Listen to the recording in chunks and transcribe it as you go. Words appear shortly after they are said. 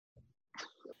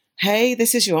Hey,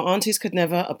 this is Your Aunties Could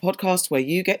Never, a podcast where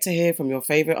you get to hear from your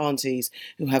favourite aunties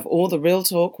who have all the real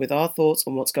talk with our thoughts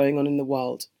on what's going on in the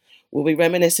world. We'll be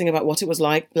reminiscing about what it was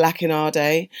like back in our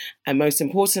day, and most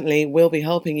importantly, we'll be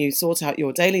helping you sort out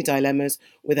your daily dilemmas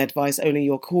with advice only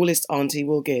your coolest auntie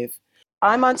will give.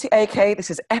 I'm Auntie AK. This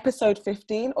is episode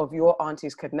 15 of Your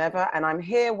Aunties Could Never, and I'm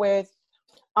here with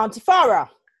Auntie Farah,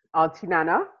 Auntie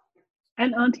Nana,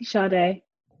 and Auntie Sade.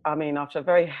 I mean, after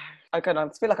I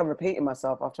feel like I'm repeating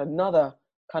myself after another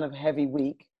kind of heavy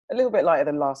week, a little bit lighter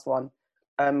than last one.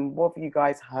 What have you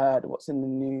guys heard? What's in the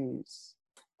news?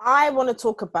 I want to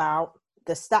talk about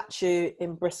the statue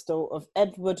in Bristol of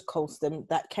Edward Colston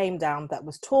that came down, that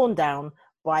was torn down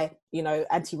by,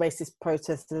 anti-racist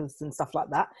protesters and stuff like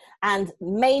that. And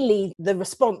mainly the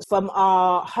response from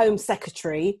our Home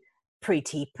Secretary,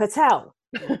 Priti Patel.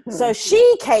 So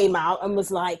she came out and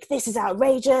was like, this is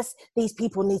outrageous. These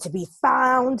people need to be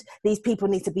found. These people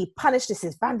need to be punished. This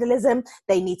is vandalism.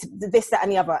 They need to this, that,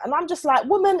 and the other. And I'm just like,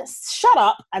 woman, shut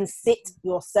up and sit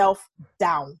yourself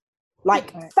down.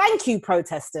 Like, Thank you,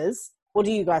 protesters. What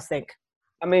do you guys think?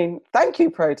 I mean, thank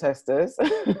you, protesters.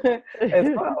 As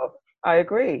well. I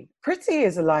agree. Priti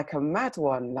is like a mad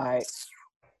one. Like,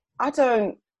 I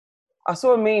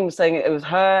saw a meme saying it was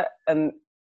her and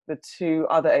the two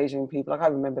other Asian people. I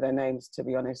can't remember their names, to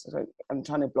be honest. So I'm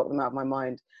trying to block them out of my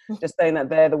mind. Just saying that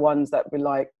they're the ones that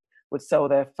would sell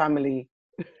their family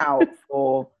out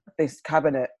for this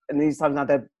cabinet. And these times now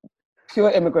they're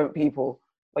pure immigrant people,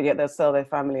 but yet they'll sell their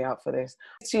family out for this.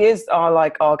 She is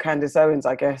our Candace Owens,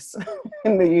 I guess,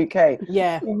 in the UK.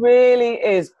 Yeah. She really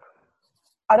is.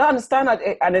 I don't understand that.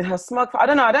 And in her smug, I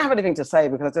don't know. I don't have anything to say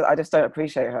because I just don't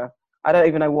appreciate her. I don't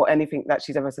even know anything that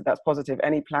she's ever said that's positive,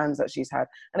 any plans that she's had.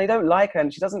 And they don't like her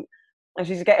and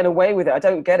she's getting away with it. I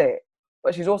don't get it.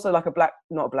 But she's also like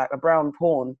a brown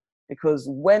pawn, because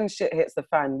when shit hits the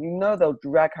fan, they'll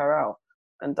drag her out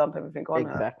and dump everything on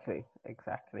her.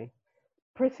 Exactly.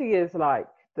 Priti is like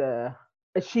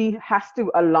she has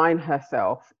to align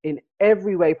herself in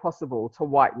every way possible to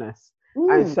whiteness.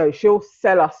 And so she'll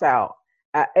sell us out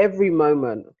at every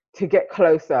moment to get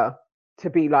closer to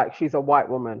be like she's a white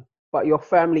woman. But you're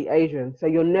firmly Asian, so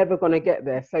you're never going to get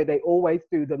there. So they always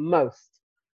do the most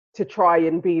to try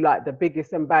and be like the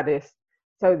biggest and baddest,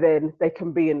 so then they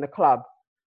can be in the club.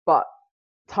 But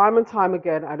time and time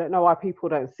again, I don't know why people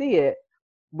don't see it,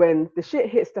 when the shit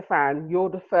hits the fan, you're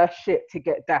the first shit to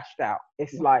get dashed out.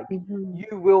 It's like, you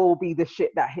will be the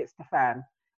shit that hits the fan.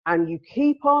 And you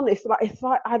keep on, it's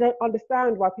like, I don't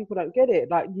understand why people don't get it.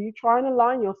 Like, you try and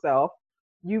align yourself,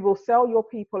 you will sell your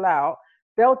people out,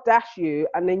 they'll dash you,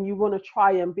 and then you want to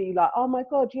try and be like, oh my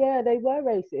God, yeah, they were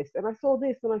racist, and I saw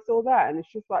this and I saw that. And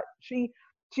it's just like, she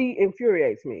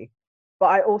infuriates me. But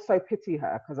I also pity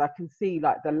her, because I can see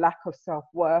like the lack of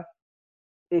self-worth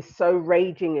is so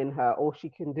raging in her. All she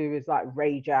can do is like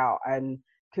rage out and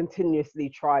continuously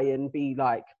try and be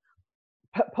like,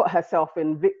 put herself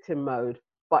in victim mode,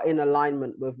 but in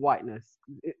alignment with whiteness.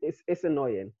 It's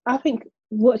annoying. I think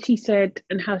what she said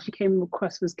and how she came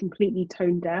across was completely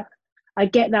tone deaf. I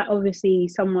get that obviously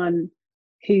someone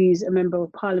who's a member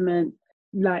of parliament,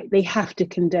 like, they have to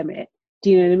condemn it.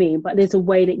 Do you know what I mean? But there's a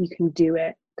way that you can do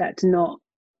it that's not,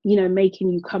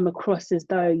 making you come across as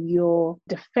though you're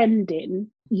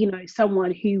defending,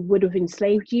 someone who would have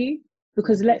enslaved you.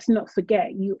 Because let's not forget,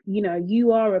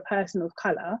 you are a person of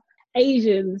colour.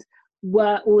 Asians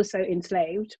were also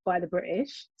enslaved by the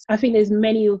British. I think there's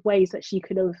many ways that she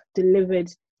could have delivered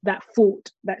that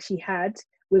thought that she had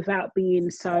without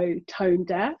being so tone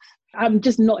deaf. I'm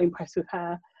just not impressed with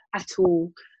her at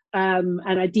all. And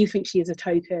I do think she is a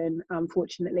token,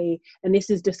 unfortunately. And this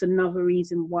is just another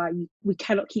reason why we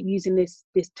cannot keep using this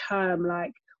term,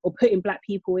 like, or putting Black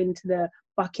people into the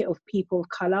bucket of people of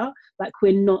colour. Like,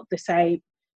 we're not the same.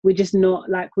 We're just not,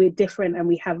 like, we're different, and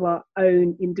we have our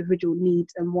own individual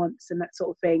needs and wants and that sort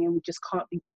of thing. And we just can't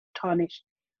be tarnished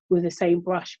with the same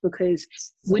brush, because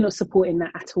we're not supporting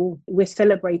that at all. We're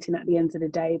celebrating at the end of the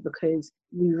day because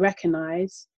we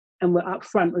recognise and we're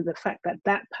upfront with the fact that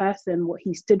that person, what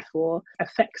he stood for,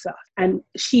 affects us. And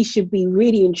she should be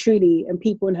really and truly, and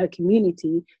people in her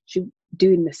community should be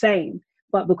doing the same.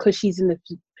 But because she's in the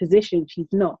position, she's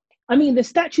not. I mean, the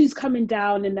statue's coming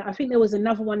down, and I think there was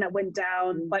another one that went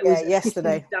down, but it was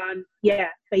yesterday done. Yeah,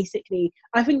 basically.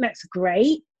 I think that's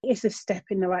great. It's a step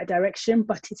in the right direction,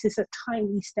 but it's just a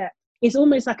tiny step. It's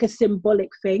almost like a symbolic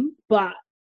thing, but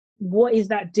what is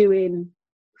that doing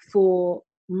for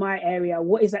my area?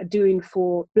 What is that doing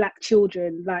for Black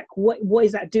children? Like, what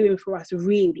is that doing for us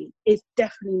really? It's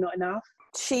definitely not enough.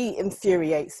 She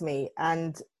infuriates me,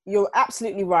 and you're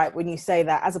absolutely right when you say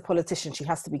that as a politician, she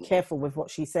has to be careful with what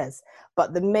she says.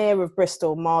 But the mayor of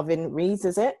Bristol, Marvin Rees,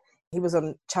 is it? He was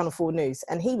on Channel 4 News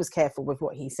and he was careful with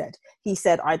what he said. He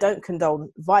said, I don't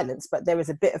condone violence, but there is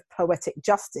a bit of poetic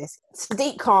justice.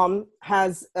 Sadiq Khan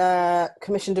has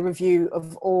commissioned a review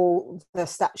of all the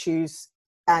statues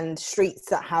and streets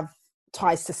that have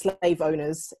ties to slave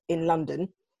owners in London.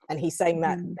 And he's saying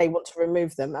that they want to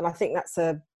remove them. And I think that's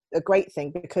a great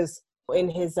thing, because in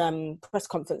his press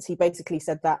conference, he basically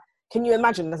said that, can you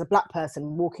imagine as a black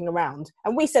person walking around?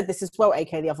 And we said this as well,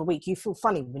 AK, the other week, you feel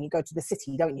funny when you go to the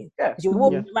city, don't you? Yeah. Because you're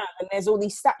walking around and there's all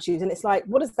these statues and it's like,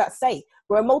 what does that say?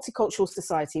 We're a multicultural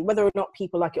society, whether or not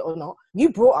people like it or not. You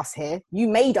brought us here. You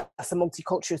made us a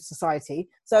multicultural society.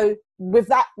 So with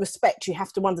that respect, you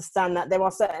have to understand that there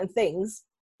are certain things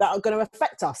that are going to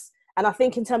affect us. And I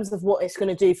think in terms of what it's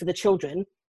going to do for the children,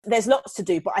 there's lots to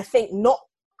do. But I think not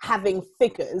having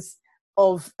figures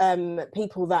of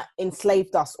people that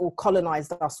enslaved us or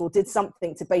colonized us or did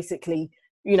something to basically,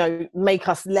 you know, make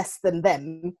us less than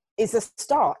them is a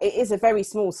start. It is a very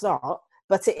small start,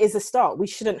 but it is a start. We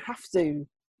shouldn't have to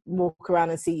walk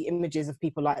around and see images of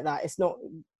people like that. It's not,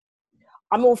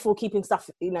 I'm all for keeping stuff,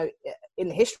 you know, in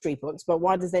the history books, but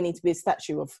why does there need to be a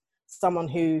statue of someone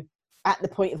who at the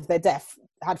point of their death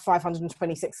had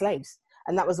 526 slaves?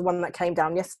 And that was the one that came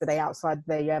down yesterday outside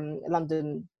the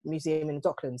London Museum in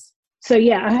Docklands. So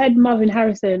yeah, I heard Marvin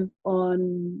Harrison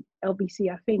on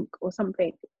LBC, I think, or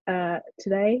something,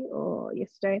 today or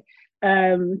yesterday,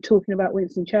 talking about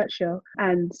Winston Churchill.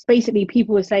 And basically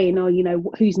people were saying, oh, you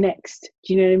know, who's next?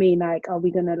 Do you know what I mean? Like, are we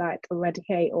going to like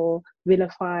eradicate or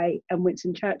vilify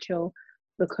Winston Churchill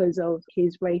because of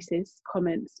his racist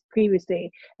comments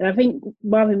previously? And I think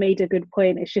Marvin made a good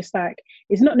point. It's just like,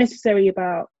 it's not necessarily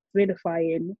about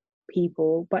vilifying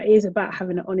people, but it is about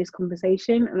having an honest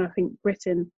conversation. And I think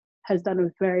Britain has done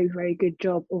a very, very good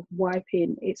job of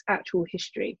wiping its actual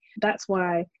history. That's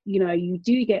why, you know, you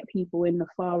do get people in the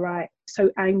far right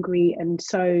so angry and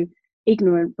so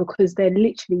ignorant, because they're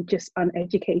literally just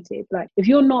uneducated. Like, if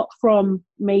you're not from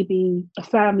maybe a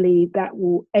family that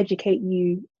will educate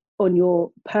you on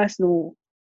your personal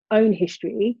own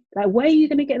history, like, where are you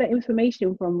going to get that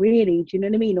information from, really? Do you know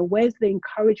what I mean? Or where's the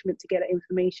encouragement to get that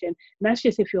information? And that's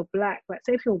just if you're black. Like,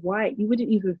 say if you're white, you wouldn't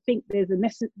even think there's a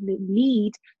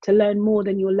need to learn more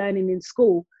than you're learning in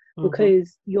school,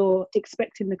 because you're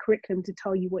expecting the curriculum to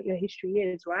tell you what your history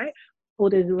is, right? Or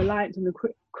there's a reliance on the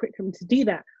curriculum to do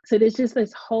that. So there's just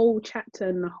this whole chapter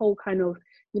and the whole kind of,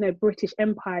 you know, British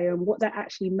Empire and what that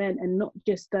actually meant, and not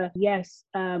just yes,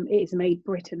 it's made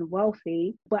Britain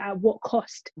wealthy, but at what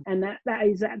cost? And that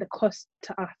is at the cost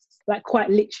to us, like, quite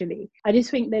literally. I just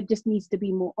think there just needs to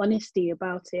be more honesty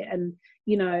about it. And,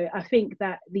 you know, I think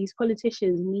that these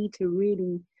politicians need to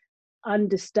really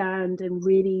understand and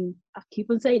really, I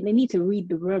keep on saying, they need to read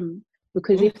the room.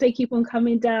 Because if they keep on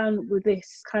coming down with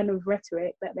this kind of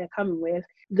rhetoric that they're coming with,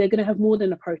 they're going to have more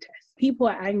than a protest. People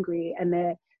are angry, and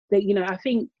they're, you know, I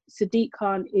think Sadiq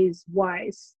Khan is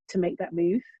wise to make that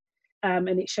move. And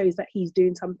it shows that he's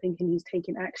doing something and he's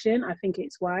taking action. I think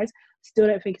it's wise. Still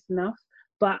don't think it's enough.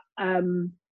 But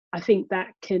I think that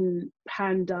can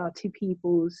pander to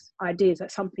people's ideas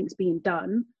that something's being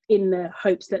done in the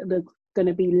hopes that there's going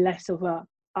to be less of a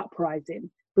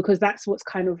uprising. Because that's what's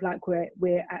kind of like,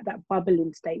 we're at that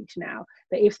bubbling stage now,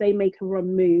 that if they make a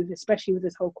wrong move, especially with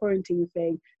this whole quarantine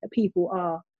thing, that people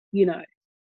are, you know,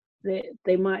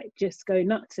 they might just go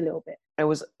nuts a little bit. It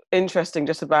was interesting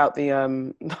just about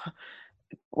the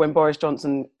when Boris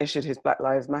Johnson issued his Black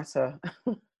Lives Matter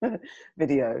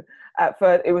video. At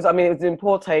first, it was in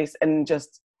poor taste, and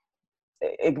just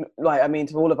like, I mean,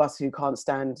 to all of us who can't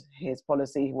stand his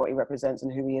policy, what he represents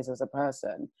and who he is as a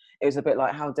person, it was a bit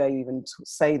like, how dare you even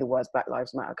say the words Black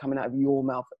Lives Matter coming out of your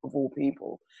mouth of all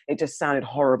people? It just sounded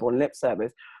horrible in lip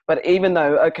service. But even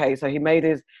though, okay, so he made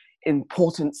his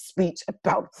important speech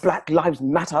about Black Lives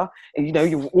Matter, and, you know,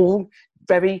 you're all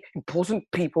very important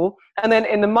people, and then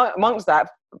amongst that,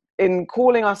 in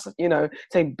calling us, you know,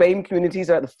 saying BAME communities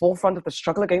are at the forefront of the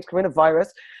struggle against coronavirus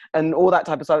and all that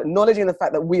type of stuff, acknowledging the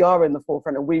fact that we are in the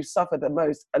forefront and we've suffered the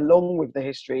most, along with the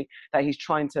history that he's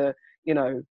trying to, you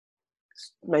know,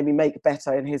 maybe make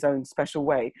better in his own special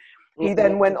way. He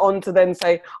then went on to then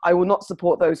say, I will not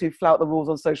support those who flout the rules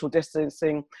on social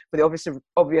distancing for the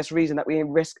obvious reason that we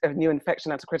risk a new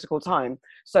infection at a critical time.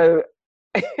 So,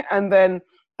 and then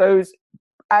those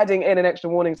adding in an extra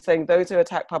warning saying those who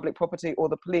attack public property or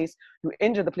the police, who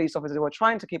injure the police officers who are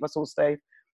trying to keep us all safe,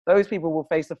 those people will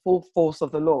face the full force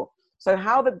of the law. So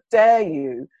how dare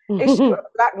you issue a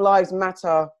Black Lives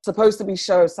Matter, supposed to be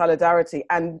show of solidarity,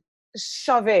 and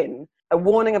shove in a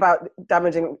warning about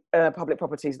damaging public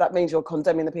properties. That means you're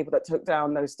condemning the people that took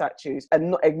down those statues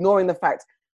and not ignoring the fact,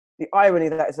 the irony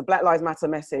that it's a Black Lives Matter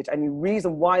message and you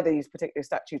reason why these particular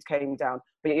statues came down,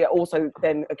 but you're also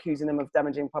then accusing them of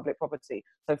damaging public property.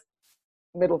 So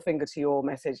middle finger to your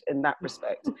message in that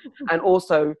respect. And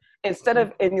also, instead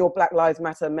of in your Black Lives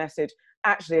Matter message,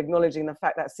 actually acknowledging the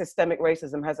fact that systemic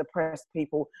racism has oppressed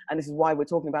people, and this is why we're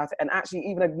talking about it, and actually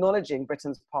even acknowledging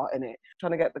Britain's part in it. I'm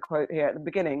trying to get the quote here at the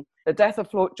beginning. The death of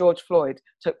George Floyd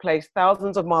took place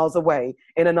thousands of miles away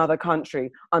in another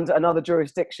country, under another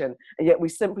jurisdiction, and yet we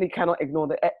simply cannot ignore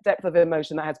the depth of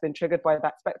emotion that has been triggered by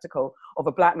that spectacle of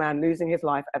a black man losing his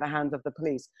life at the hands of the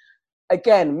police.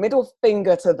 Again, middle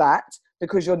finger to that,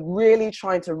 because you're really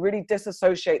trying to really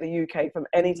disassociate the UK from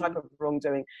any type of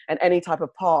wrongdoing and any type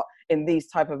of part in these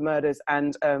type of murders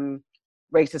and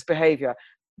racist behaviour.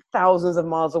 Thousands of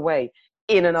miles away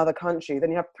in another country. Then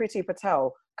you have Priti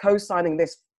Patel co-signing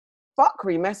this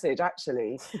fuckery message,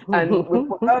 actually, and with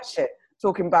her shit,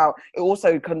 talking about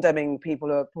also condemning people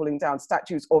who are pulling down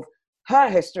statues of her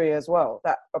history as well,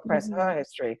 that oppress her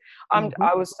history.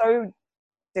 I was so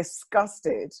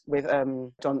disgusted with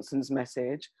Johnson's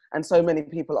message, and so many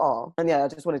people are. And yeah, I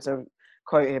just wanted to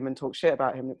quote him and talk shit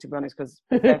about him, to be honest, because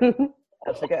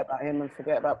I forget about him and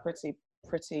forget about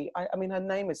Priti. I mean, her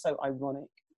name is so ironic.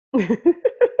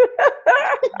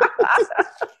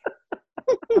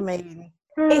 I mean,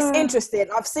 it's interesting.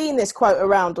 I've seen this quote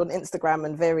around on Instagram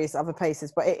and various other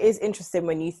places, but it is interesting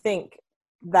when you think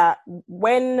that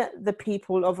when the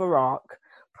people of Iraq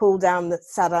pulled down the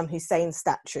Saddam Hussein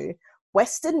statue,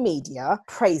 Western media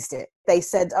praised it. They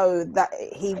said, oh, that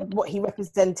what he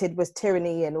represented was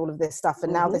tyranny and all of this stuff.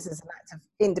 And now this is an act of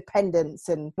independence.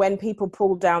 And when people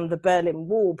pulled down the Berlin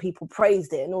Wall, people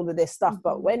praised it and all of this stuff.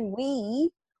 But when we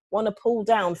want to pull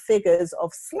down figures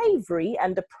of slavery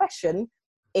and oppression,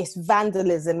 it's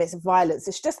vandalism, it's violence.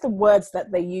 It's just the words that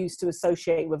they use to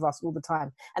associate with us all the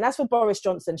time. And as for Boris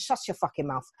Johnson, shut your fucking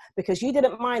mouth, because you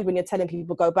didn't mind when you're telling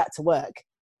people go back to work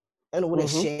and all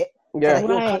this shit. Yeah. So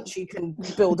that your country can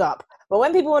build up. But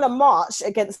when people want to march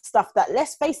against stuff that,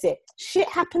 let's face it, shit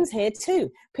happens here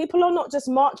too. People are not just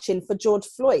marching for George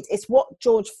Floyd. It's what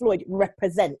George Floyd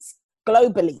represents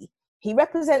globally. He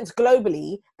represents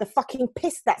globally the fucking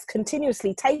piss that's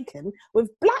continuously taken with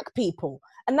black people.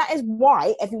 And that is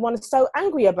why everyone is so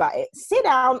angry about it. Sit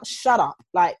down, shut up.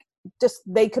 Like, just,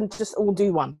 they can just all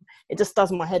do one. It just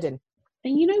does my head in.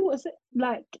 And you know what's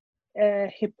like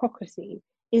hypocrisy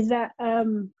is that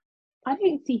I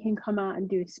didn't see him come out and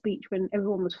do a speech when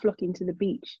everyone was flocking to the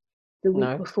beach the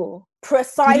week before.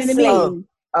 Precisely. Do you know what I mean?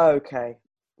 Okay.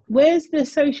 Where's the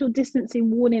social distancing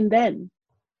warning then?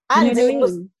 And you know it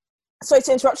was, sorry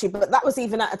to interrupt you, but that was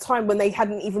even at a time when they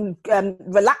hadn't even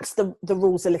relaxed the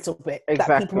rules a little bit.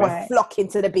 Exactly. That people were flocking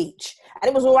to the beach. And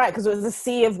it was all right because it was a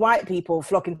sea of white people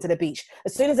flocking to the beach.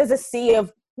 As soon as there's a sea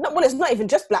of, it's not even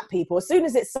just black people. As soon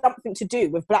as it's something to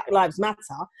do with Black Lives Matter,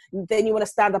 then you want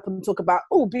to stand up and talk about,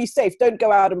 oh, be safe, don't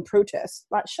go out and protest.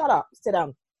 Like, shut up, sit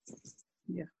down.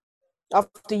 Yeah.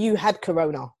 After you had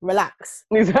corona, relax.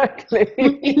 Exactly.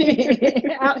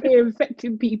 Out here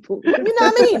infecting people. You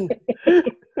know what I mean?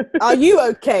 Are you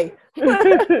okay?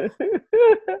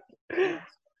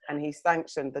 And he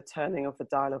sanctioned the turning of the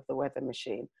dial of the weather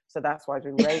machine. So that's why it's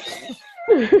been raining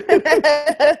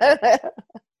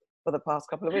for the past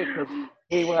couple of weeks.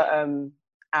 We were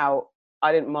out.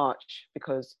 I didn't march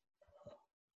because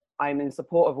I'm in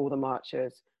support of all the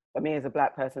marchers. But me as a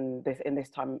black person, in this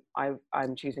time,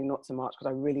 I'm choosing not to march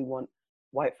because I really want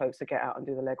white folks to get out and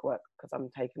do the legwork because I'm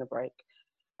taking a break.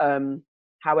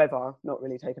 However, not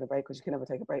really taking a break because you can never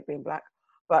take a break being black.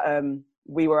 But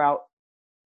we were out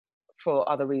for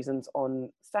other reasons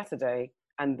on Saturday,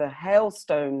 and the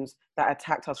hailstones that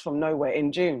attacked us from nowhere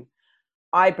in June,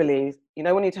 I believe, you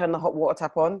know when you turn the hot water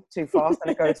tap on too fast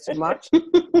and it goes too much?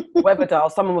 Weather dial,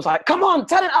 someone was like, come on,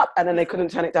 turn it up. And then they couldn't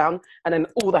turn it down. And then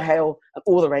all the hail and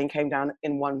all the rain came down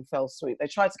in one fell swoop. They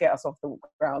tried to get us off the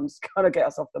grounds, kind of get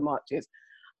us off the marches.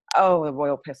 Oh, the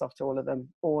royal piss off to all of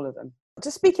them.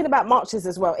 Just speaking about marches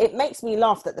as well, it makes me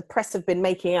laugh that the press have been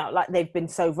making out like they've been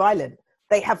so violent.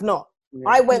 They have not. Yeah.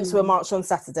 I went to a march on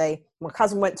Saturday. My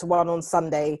cousin went to one on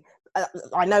Sunday.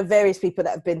 I know various people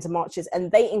that have been to marches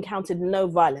and they encountered no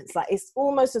violence. Like, it's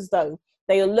almost as though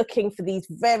they are looking for these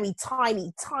very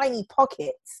tiny, tiny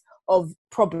pockets of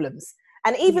problems.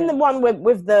 And even the one where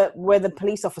the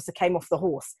police officer came off the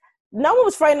horse, no one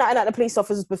was throwing that at the police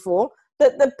officers before.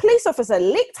 The police officer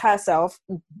licked herself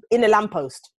in a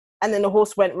lamppost, and then the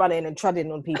horse went running and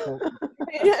treading on people.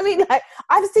 You know what I mean? Like,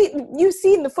 you've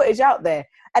seen the footage out there.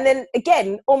 And then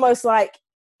again, almost like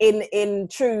in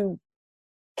true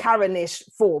Karen-ish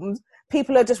forms,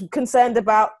 people are just concerned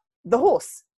about the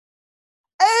horse.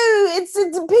 Oh, it's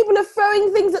people are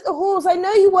throwing things at the horse. I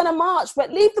know you want to march,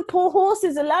 but leave the poor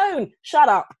horses alone. Shut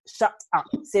up.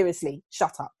 Seriously,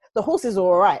 shut up. The horses are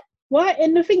all right. Why?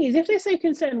 And the thing is, if they're so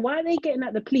concerned, why are they getting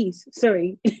at the police?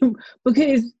 Sorry,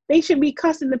 because they should be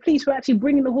cussing the police for actually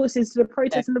bringing the horses to the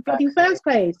protest in the bloody first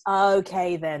place.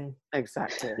 Okay, then.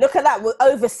 Exactly. Look at that, with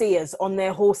overseers on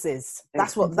their horses.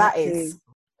 That's what that is.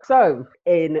 So,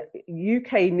 in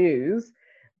UK news,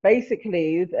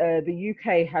 basically, the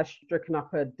UK has stricken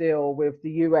up a deal with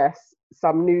the US,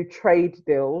 some new trade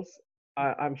deals,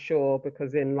 I'm sure,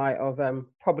 because in light of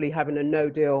probably having a no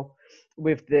deal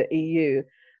with the EU.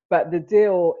 But the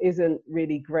deal isn't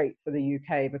really great for the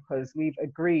UK because we've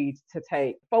agreed to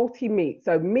take faulty meat.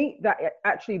 So meat that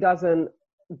actually doesn't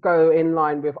go in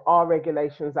line with our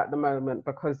regulations at the moment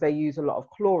because they use a lot of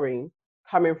chlorine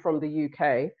coming from the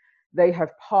UK. They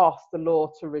have passed the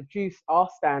law to reduce our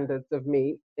standards of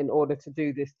meat in order to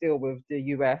do this deal with the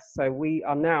US. So we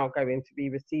are now going to be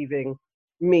receiving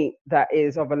meat that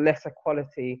is of a lesser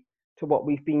quality to what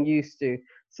we've been used to.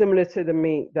 Similar to the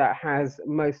meat that has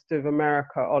most of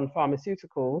America on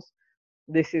pharmaceuticals,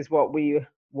 this is what we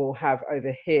will have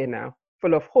over here now,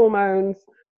 full of hormones,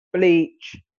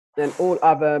 bleach, and all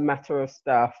other matter of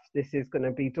stuff. This is going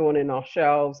to be dawning our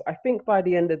shelves. I think by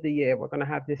the end of the year, we're going to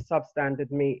have this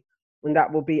substandard meat, and that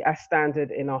will be as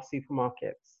standard in our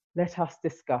supermarkets. Let us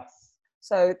discuss.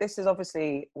 So this is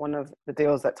obviously one of the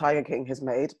deals that Tiger King has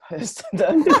made post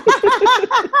because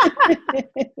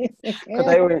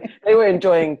they were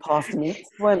enjoying past meat,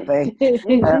 weren't they?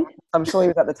 I'm sure he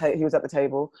was at the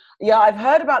table. Yeah, I've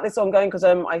heard about this ongoing because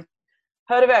I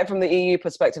heard of it from the EU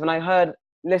perspective, and I heard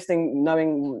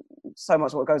knowing so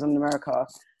much what goes on in America,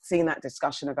 seeing that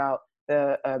discussion about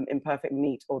the imperfect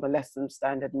meat or the less than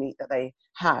standard meat that they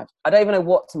have. I don't even know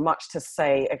what's much to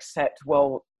say except,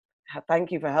 well,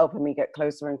 thank you for helping me get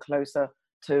closer and closer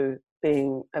to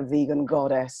being a vegan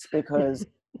goddess, because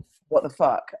what the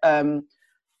fuck?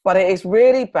 But it is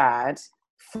really bad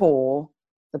for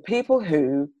the people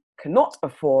who cannot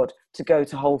afford to go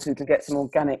to Whole Foods and get some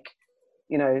organic,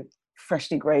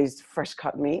 freshly grazed, fresh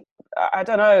cut meat. I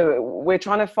don't know. We're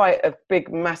trying to fight a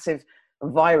big, massive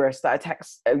virus that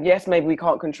attacks. Yes, maybe we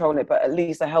can't control it, but at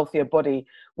least a healthier body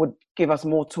would give us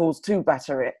more tools to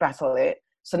battle it.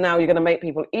 So now you're going to make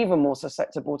people even more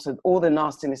susceptible to all the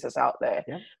nastiness that's out there.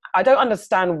 Yeah. I don't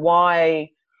understand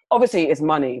why. Obviously, it's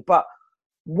money, but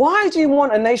why do you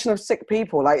want a nation of sick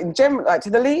people? Like in general, like to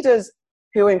the leaders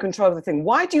who are in control of the thing,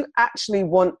 why do you actually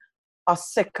want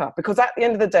us sicker? Because at the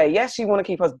end of the day, yes, you want to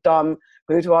keep us dumb,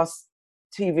 glued to our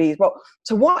TVs, but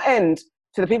to what end?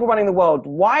 To the people running the world,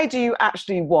 why do you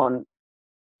actually want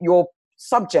your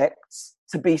subjects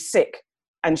to be sick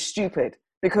and stupid?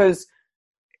 Because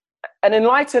an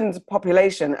enlightened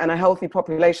population and a healthy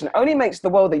population only makes the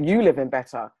world that you live in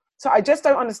better. So I just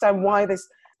don't understand why this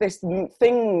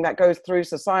thing that goes through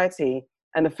society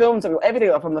and the films,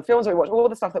 everything from the films that we watch, all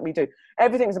the stuff that we do,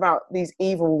 everything's about these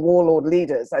evil warlord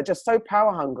leaders that are just so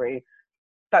power hungry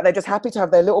that they're just happy to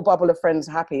have their little bubble of friends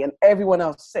happy and everyone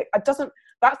else sick.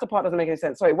 That's the part that doesn't make any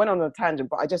sense. Sorry, it went on a tangent,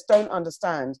 but I just don't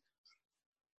understand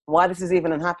why this is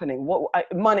even happening.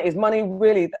 Money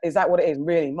really? Is that what it is?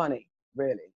 Really, money,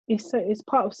 really? It's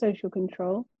part of social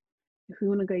control. If we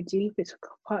want to go deep, it's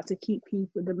part to keep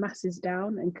the masses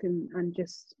down and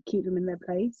just keep them in their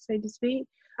place, so to speak.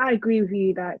 I agree with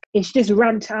you. Like it's just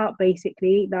ramped out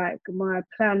basically. Like my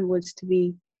plan was to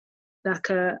be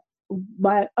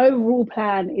my overall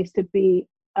plan is to be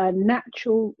a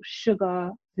natural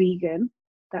sugar vegan.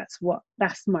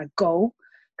 That's my goal,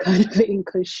 kind of thing,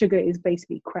 because sugar is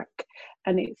basically crack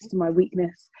and it's my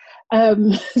weakness.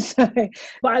 But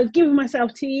I've given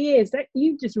myself 2 years. That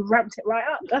you just ramped it right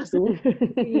up. That's all.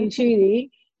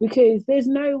 Truly, because there's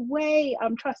no way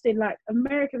I'm trusting like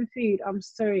American food. I'm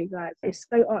sorry, guys. It's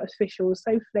so artificial,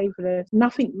 so flavorless.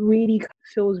 Nothing really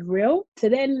feels real. So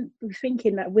then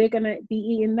thinking that we're gonna be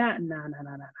eating that, nah.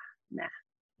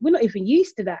 We're not even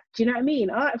used to that. Do you know what I mean?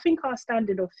 I think our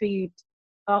standard of food,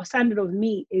 our standard of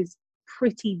meat is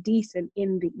pretty decent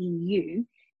in the EU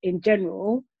in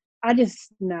general. I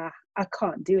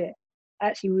can't do it. I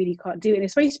actually really can't do it. And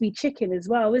it's supposed to be chicken as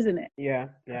well, isn't it? Yeah.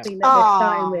 I think that they're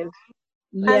starting with.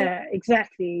 Yeah,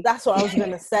 exactly. That's what I was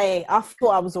going to say. I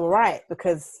thought I was all right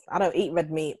because I don't eat red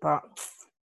meat, but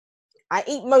I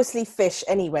eat mostly fish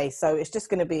anyway. So it's just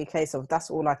going to be a case of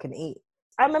that's all I can eat.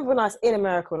 I remember when I was in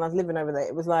America, when I was living over there,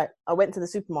 it was like I went to the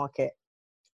supermarket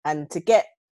and to get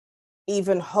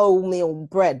even wholemeal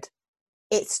bread,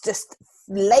 it's just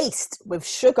laced with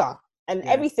sugar and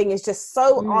everything is just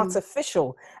so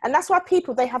artificial. And that's why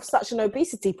they have such an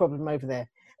obesity problem over there.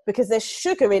 because there's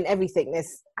sugar in everything.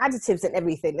 There's additives in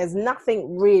everything. There's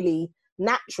nothing really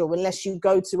natural unless you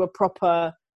go to a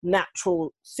proper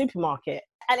natural supermarket.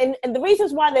 And the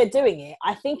reasons why they're doing it,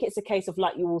 I think it's a case of,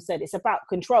 like you all said, it's about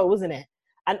control, isn't it?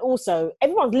 And also,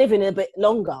 everyone's living a bit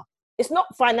longer. It's not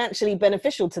financially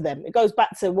beneficial to them. It goes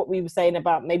back to what we were saying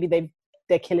about maybe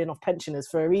they're killing off pensioners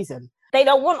for a reason. They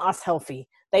don't want us healthy.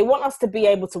 They want us to be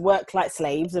able to work like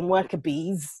slaves and worker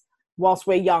bees whilst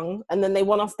we're young, and then they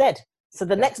want us dead. So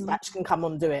the next batch can come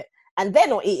on and do it. And they're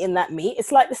not eating that meat.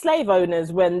 It's like the slave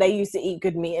owners when they used to eat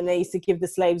good meat and they used to give the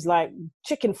slaves like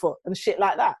chicken foot and shit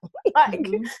like that. Like,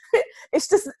 it's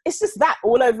just that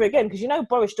all over again. Because, you know,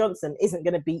 Boris Johnson isn't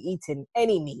going to be eating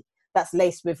any meat that's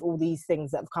laced with all these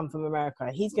things that have come from America.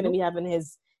 He's going to be having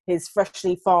his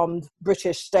freshly farmed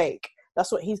British steak.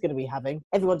 That's what he's going to be having.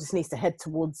 Everyone just needs to head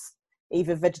towards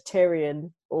either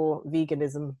vegetarian or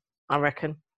veganism, I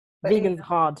reckon. But Vegan's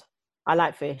hard. I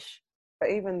like fish. But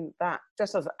even that,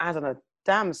 just as on a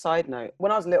damn side note,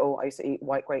 when I was little, I used to eat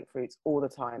white grapefruits all the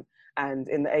time. And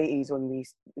in the 80s, when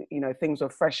these, you know, things were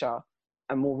fresher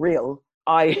and more real,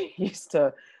 I used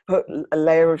to put a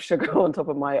layer of sugar on top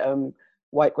of my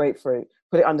white grapefruit,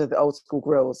 put it under the old school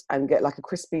grills and get like a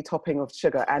crispy topping of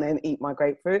sugar and then eat my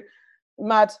grapefruit.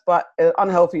 Mad, but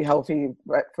unhealthy, healthy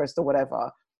breakfast or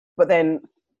whatever. But then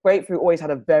grapefruit always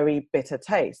had a very bitter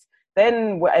taste.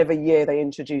 Then whatever year they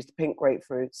introduced pink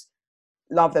grapefruits,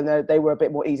 love them. They were a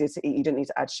bit more easier to eat. You didn't need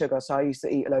to add sugar. So I used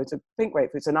to eat loads of pink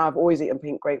grapefruits. And now I've always eaten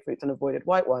pink grapefruits and avoided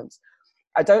white ones.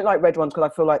 I don't like red ones because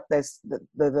I feel like there's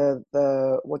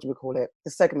the what do we call it?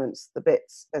 The segments, the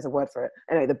bits. There's a word for it.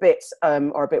 Anyway, the bits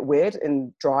are a bit weird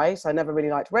and dry. So I never really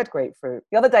liked red grapefruit.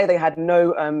 The other day they had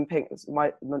no pink.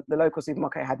 The local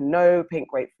supermarket had no pink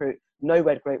grapefruit, no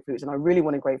red grapefruits, and I really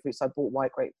wanted grapefruits. So I bought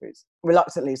white grapefruits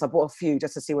reluctantly. So I bought a few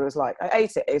just to see what it was like. I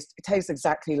ate it. It tastes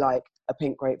exactly like a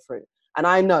pink grapefruit. And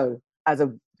I know, as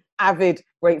an avid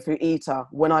grapefruit eater,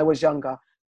 when I was younger,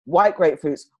 white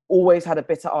grapefruits always had a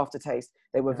bitter aftertaste.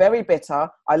 They were very bitter.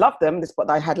 I loved them, but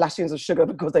I had lashings of sugar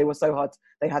because they were so hard.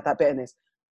 They had that bitterness.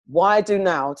 Why do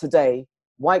now, today,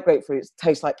 white grapefruits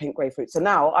taste like pink grapefruits? So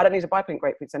now I don't need to buy pink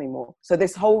grapefruits anymore. So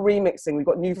this whole remixing, we've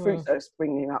got new fruits that are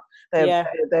springing up.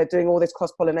 They're doing all this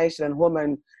cross-pollination and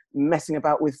hormone messing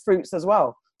about with fruits as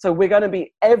well. So we're going to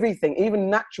be everything, even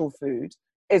natural food,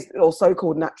 or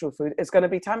so-called natural food, is going to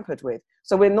be tampered with.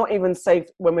 So we're not even safe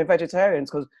when we're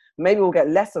vegetarians, because maybe we'll get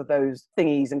less of those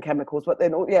thingies and chemicals, but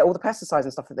then all the pesticides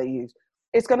and stuff that they use,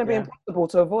 it's going to be impossible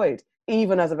to avoid,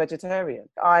 even as a vegetarian.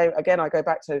 I go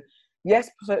back to, yes,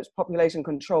 population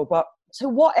control, but to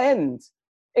what end?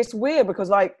 It's weird because,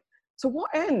 like, to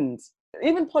what end?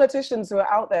 Even politicians who are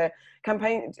out there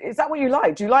campaigning, is that what you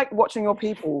like? Do you like watching your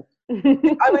people? I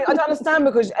mean, I don't understand,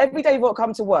 because every day you've got to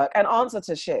come to work and answer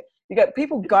to shit. You get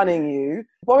people gunning you.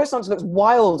 Boris Johnson looks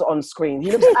wild on screen. He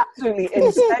looks absolutely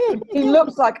insane. He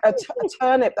looks like a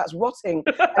turnip that's rotting.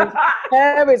 And his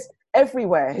hair is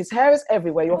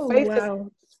everywhere. Your face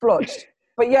is splodged.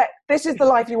 But yet, this is the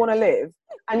life you want to live.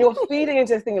 And you're feeding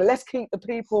into the thing, let's keep the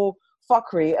people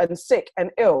fuckery and sick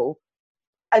and ill.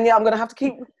 And yeah, I'm going to have to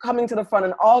keep coming to the front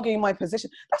and arguing my position.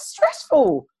 That's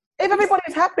stressful. If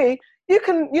everybody's happy, you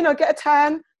can, get a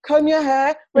tan, comb your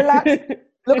hair, relax.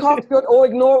 Look after or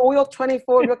ignore all your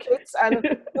 24 of your kids and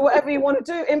do whatever you want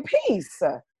to do in peace.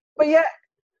 But yet,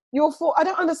 I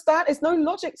don't understand. There's no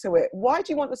logic to it. Why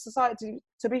do you want the society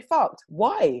to be fucked?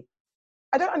 Why?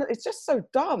 It's just so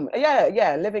dumb.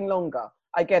 Yeah, living longer.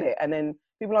 I get it. And then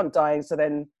people aren't dying.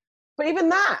 But even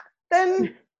that,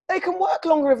 then they can work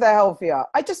longer if they're healthier.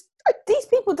 These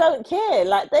people don't care.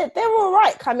 Like, they're all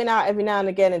right coming out every now and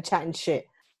again and chatting shit,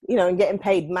 and getting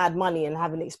paid mad money and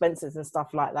having expenses and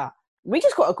stuff like that. We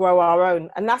just got to grow our own,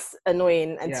 and that's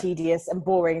annoying and tedious and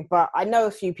boring, but I know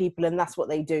a few people and that's what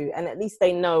they do, and at least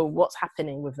they know what's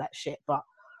happening with that shit. But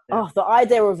the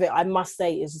idea of it, I must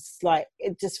say, is just like,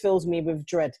 it just fills me with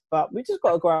dread. But we just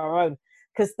got to grow our own,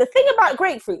 because the thing about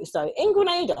grapefruits though, in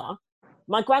Grenada,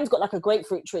 my gran's got like a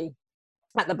grapefruit tree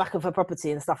at the back of her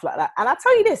property and stuff like that, and I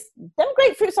tell you this, them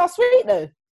grapefruits are sweet though.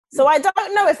 So I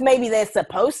don't know if maybe they're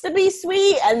supposed to be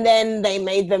sweet and then they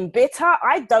made them bitter.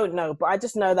 I don't know. But I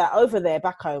just know that over there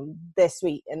back home, they're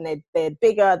sweet and they're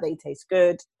bigger. They taste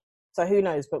good. So who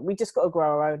knows? But we just got to grow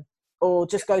our own, or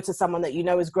just go to someone that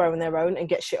is growing their own and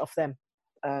get shit off them.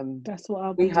 That's what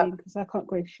I'll be doing, because I can't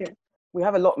grow shit. We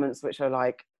have allotments which are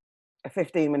like a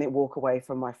 15-minute walk away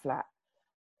from my flat.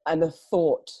 And the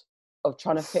thought of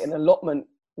trying to fit an allotment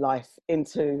life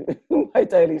into my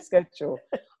daily schedule...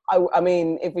 I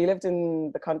mean, if we lived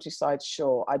in the countryside,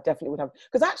 sure, I definitely would have.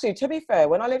 Because actually, to be fair,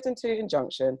 when I lived in Tooting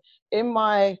Junction, in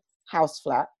my house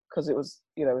flat, because it was,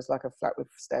 it was like a flat with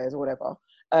stairs or whatever,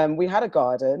 We had a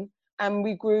garden and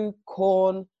we grew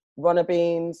corn, runner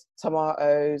beans,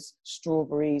 tomatoes,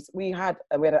 strawberries. We had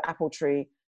an apple tree.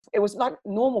 It was like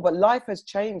normal, but life has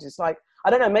changed. It's like, I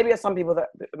don't know, maybe there's some people that,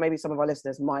 maybe some of our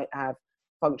listeners might have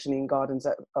functioning gardens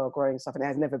that are growing stuff,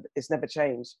 and it's never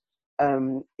changed,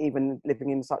 even living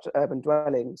in such urban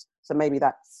dwellings. So maybe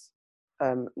that's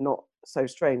not so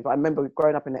strange. But I remember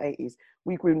growing up in the 80s,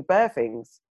 we grew bare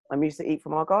things. I used to eat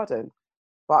from our garden.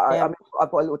 But Yeah.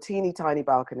 I've got a little teeny tiny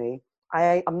balcony.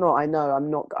 I'm not.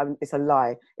 It's a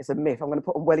lie. It's a myth. I'm going to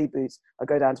put on welly boots and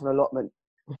go down to an allotment.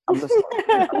 I'm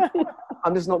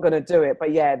just not going to do it.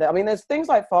 But yeah, I mean, there's things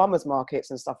like farmers markets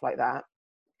and stuff like that.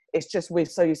 It's just we're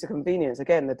so used to convenience.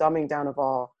 Again, the dumbing down of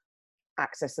our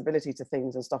accessibility to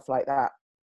things and stuff like that,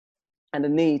 and the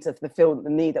need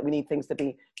that we need things to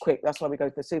be quick. That's why we go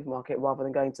to the supermarket rather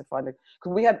than going to find it.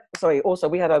 Because we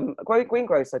had a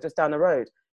greengrocer just down the road.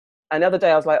 And the other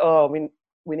day I was like, oh,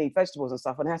 we need vegetables and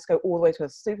stuff, and I had to go all the way to a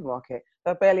supermarket.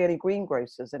 There are barely any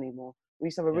greengrocers anymore. We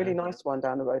used to have a really nice one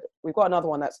down the road. We've got another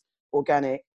one that's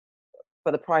organic,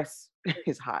 but the price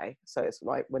is high. So it's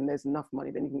like, when there's enough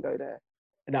money, then you can go there.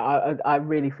 No, I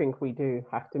really think we do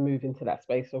have to move into that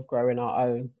space of growing our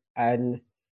own, and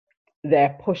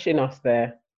they're pushing us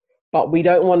there. But we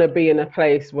don't want to be in a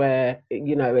place where,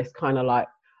 it's kind of like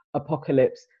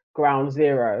apocalypse, ground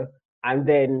zero. And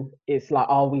then it's like,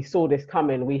 oh, we saw this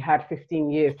coming. We had 15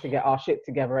 years to get our shit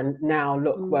together. And now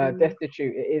look, we're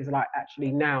destitute. It is like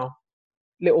actually now,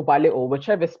 little by little,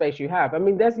 whichever space you have. I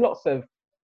mean, there's lots of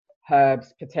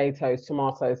herbs, potatoes,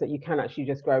 tomatoes that you can actually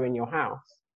just grow in your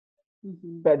house.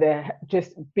 But they're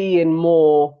just being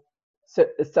more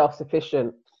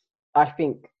self-sufficient. I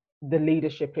think the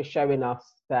leadership is showing us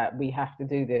that we have to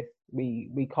do this.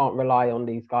 We can't rely on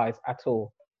these guys at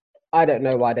all. I don't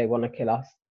know why they want to kill us.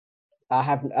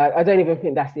 I don't even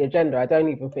think that's the agenda. I don't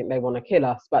even think they want to kill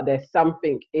us, but there's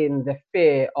something in the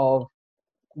fear of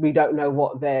we don't know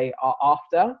what they are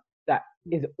after that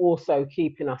is also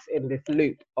keeping us in this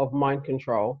loop of mind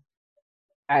control.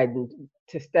 And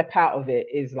to step out of it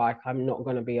is like, I'm not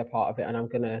going to be a part of it and I'm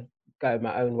going to go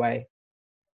my own way.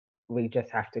 We just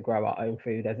have to grow our own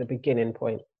food as a beginning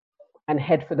point and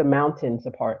head for the mountains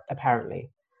apparently.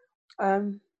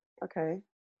 Okay.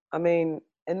 I mean,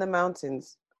 in the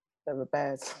mountains, there were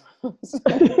bears.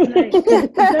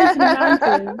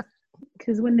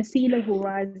 Because when the sea level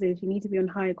rises, you need to be on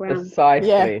high ground.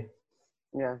 Precisely.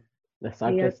 Yeah.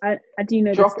 I do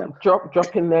know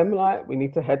dropping them, like, we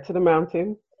need to head to the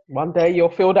mountain. One day you'll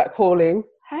feel that calling.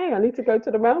 Hey, I need to go to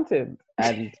the mountain.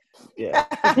 And yeah.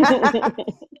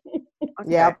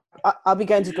 Yeah, I'll be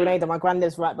going to Grenada. My grand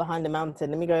lives right behind the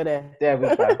mountain. Let me go there. There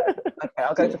we go. Okay,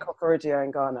 I'll go to Kokorojia in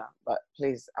Ghana, but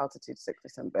please, altitude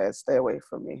sickness and bears, stay away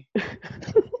from me.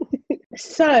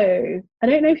 So, I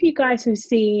don't know if you guys have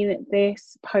seen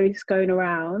this post going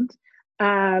around,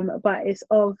 but it's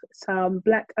of some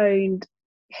Black-owned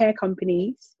hair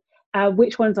companies.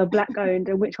 Which ones are Black-owned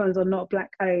and which ones are not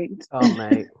Black-owned? Oh,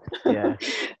 mate, yeah.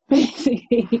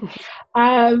 Basically,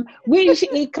 which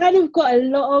it kind of got a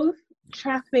lot of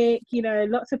traffic,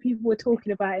 lots of people were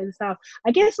talking about it and stuff.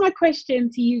 I guess my question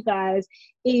to you guys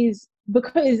is,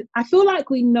 because I feel like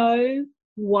we know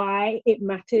why it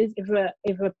matters if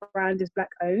a brand is Black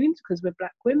owned, because we're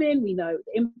Black women, we know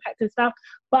the impact and stuff,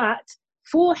 but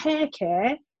for hair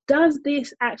care, does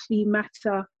this actually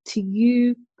matter to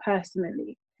you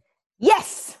personally?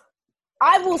 Yes.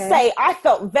 I will say I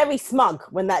felt very smug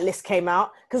when that list came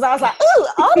out, because I was like,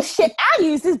 oh shit, I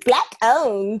use this Black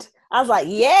owned. I was like,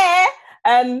 yeah.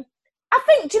 I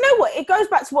think, do you know what? It goes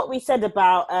back to what we said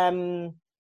about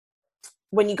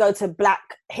when you go to Black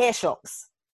hair shops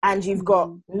and you've got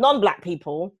non-Black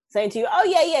people saying to you, oh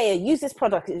yeah, use this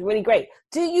product, it's really great.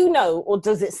 Do you know, or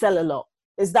does it sell a lot?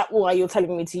 Is that why you're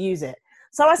telling me to use it?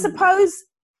 So I suppose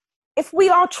if we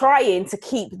are trying to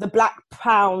keep the Black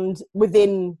pound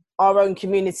within our own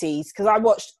communities, because I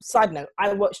watched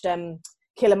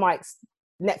Killer Mike's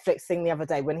Netflix thing the other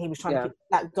day when he was trying to keep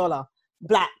Black dollar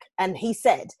Black, and he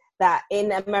said that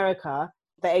in America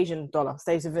the Asian dollar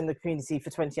stays within the community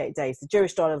for 28 days, the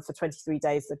Jewish dollar for 23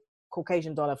 days, the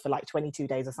Caucasian dollar for like 22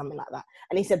 days or something like that,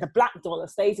 and he said the Black dollar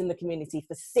stays in the community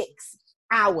for 6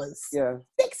 hours. 6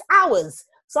 hours.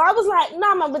 So I was like,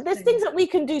 nah, man, but there's things that we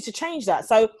can do to change that.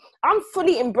 So I'm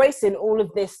fully embracing all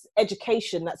of this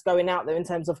education that's going out there in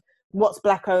terms of what's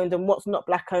Black owned and what's not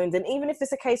Black owned. And even if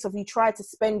it's a case of you try to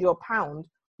spend your pound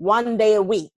one day a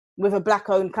week with a Black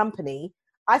owned company,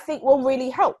 I think will really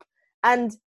help.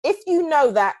 And if you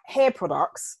know that hair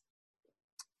products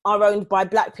are owned by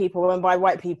Black people and by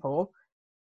white people,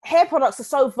 hair products are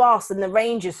so vast and the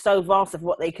range is so vast of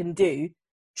what they can do.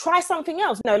 try something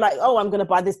else. Like, oh, I'm going to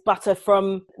buy this butter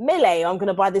from Mille, I'm going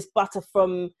to buy this butter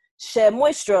from Share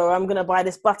Moisture, or I'm going to buy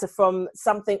this butter from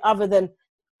something other than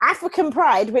African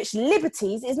Pride, which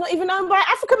Liberties is not even owned by an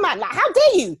African man. Like, how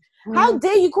dare you? How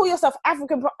dare you call yourself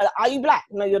African Pride? Are you black?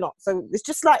 No, you're not. So it's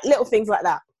just like little things like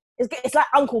that. It's like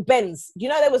Uncle Ben's.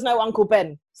 There was no Uncle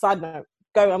Ben. Side note,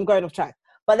 I'm going off track.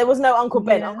 But there was no Uncle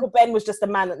Ben. Uncle Ben was just a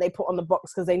man that they put on the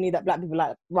box because they knew that black people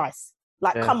like rice.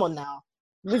 Like, come on now.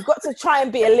 We've got to try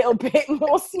and be a little bit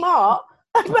more smart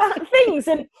about things.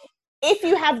 And if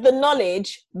you have the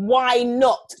knowledge, why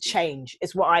not change,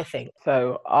 is what I think.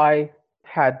 So I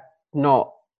had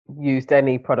not used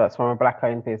any products from a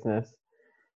black-owned business,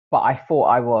 but I thought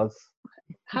I was.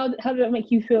 How did that make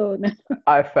you feel now?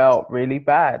 I felt really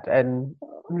bad and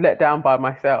let down by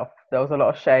myself. There was a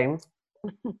lot of shame.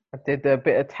 I did a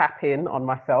bit of tapping on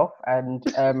myself, and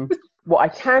what I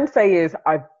can say is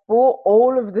I've bought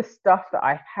all of the stuff that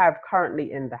I have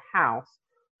currently in the house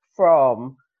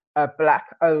from a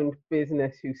black-owned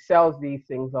business who sells these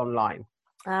things online.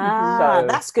 So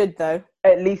that's good though.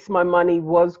 At least my money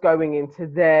was going into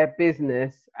their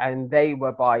business, and they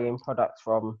were buying products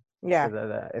from.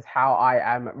 Is how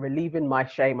I am relieving my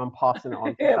shame and passing it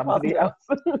on to somebody else.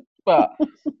 But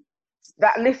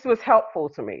that list was helpful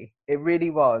to me. It really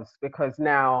was, because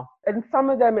now, and some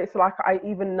of them, it's like I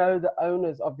even know the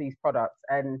owners of these products,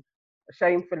 and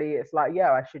shamefully, it's like,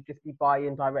 I should just be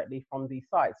buying directly from these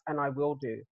sites, and I will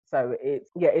do. So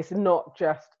it's not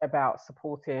just about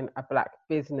supporting a black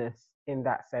business in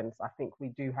that sense. I think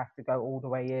we do have to go all the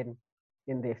way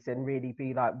in this and really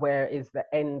be like, where is the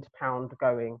end pound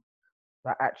going?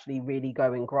 Like actually really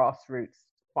going grassroots,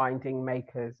 finding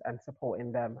makers and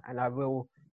supporting them. And I will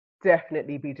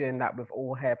definitely be doing that with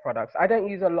all hair products. I don't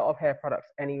use a lot of hair products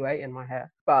anyway in my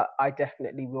hair, but I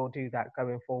definitely will do that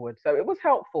going forward. So it was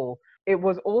helpful. It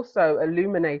was also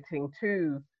illuminating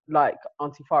too, like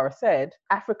Auntie Farah said,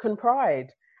 African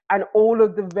Pride and all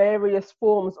of the various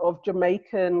forms of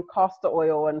Jamaican castor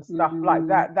oil and stuff like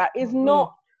that. That is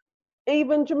not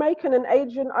even Jamaican and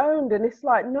Asian owned. And it's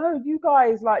like, no, you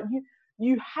guys, like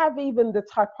you have even the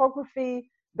typography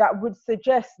that would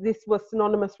suggest this was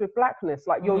synonymous with blackness.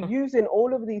 Like you're using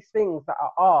all of these things that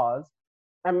are ours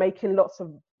and making lots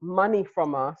of money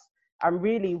from us. And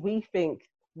really, we think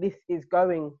this is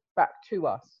going back to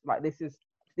us. Like this is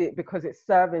because it's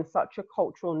serving such a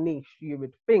cultural niche. You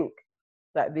would think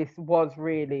that this was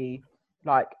really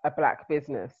like a black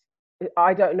business.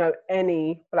 I don't know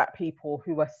any black people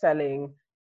who are selling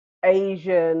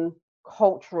Asian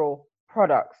cultural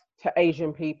products to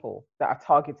Asian people that are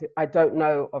targeted. I don't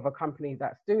know of a company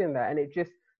that's doing that. And it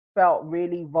just felt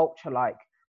really vulture-like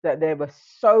that there were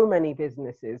so many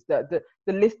businesses, that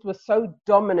the list was so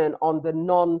dominant on the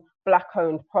non-black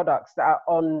owned products that are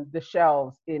on the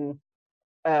shelves in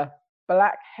a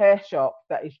black hair shop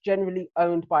that is generally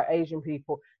owned by Asian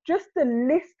people. Just the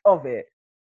list of it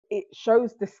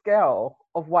shows the scale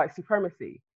of white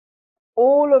supremacy.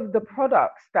 All of the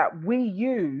products that we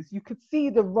use, you could see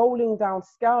the rolling down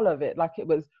scale of it, like it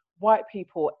was white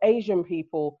people, Asian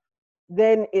people,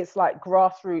 then it's like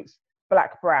grassroots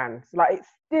black brands. Like it's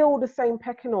still the same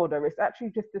pecking order. It's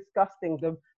actually just disgusting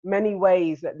the many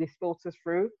ways that this filters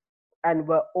through, and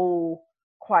we're all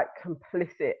quite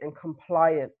complicit and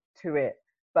compliant to it.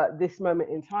 But this moment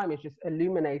in time is just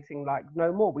illuminating, like,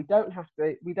 no more. We don't have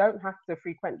to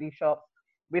frequent these shops.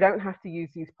 We don't have to use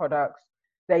these products.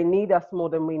 They need us more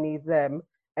than we need them.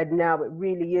 And now it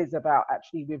really is about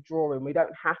actually withdrawing. We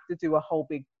don't have to do a whole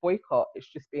big boycott.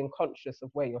 It's just being conscious of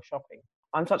where you're shopping.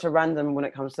 I'm such a random when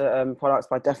it comes to products,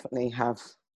 but I definitely have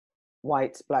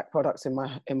white, black products in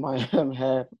my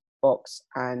hair box,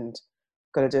 and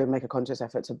got to make a conscious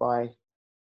effort to buy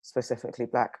specifically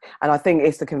black. And I think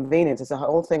it's the convenience. It's the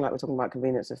whole thing, like we're talking about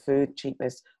convenience of food,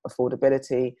 cheapness,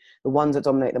 affordability. The ones that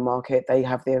dominate the market, they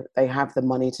have the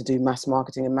money to do mass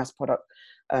marketing and mass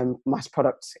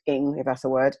producting, if that's a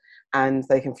word, and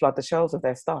they can flood the shelves of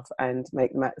their stuff and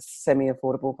make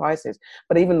semi-affordable prices.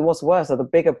 But even what's worse are the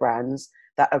bigger brands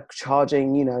that are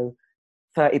charging,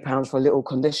 £30 for a little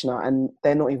conditioner, and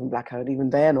they're not even black owned. Even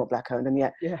they're not black owned, and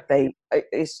yet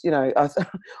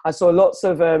I saw lots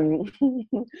of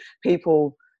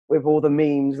people with all the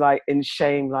memes, like in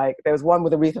shame. Like there was one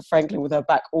with Aretha Franklin with her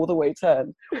back all the way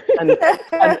turned, and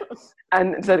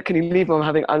said, "Can you leave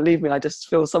me? Leave me. I just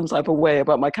feel some type of way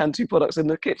about my Cantu products in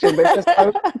the kitchen." But it's just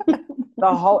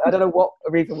the whole. I don't know what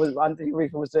Aretha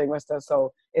was doing, rest her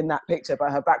soul, in that picture,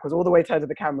 but her back was all the way turned to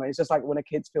the camera. It's just like when a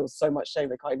kid feels so much shame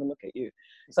they can't even look at you.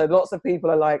 So lots of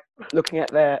people are like looking at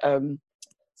their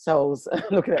selves,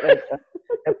 looking at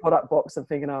their product box and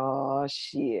thinking, "Oh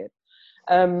shit."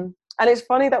 And it's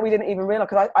funny that we didn't even realize,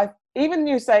 because I even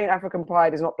you saying African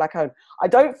pride is not black owned, I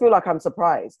don't feel like I'm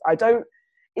surprised. I don't,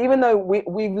 even though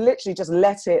we've literally just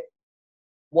let it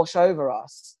wash over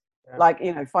us. Yeah. Like,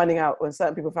 you know, finding out when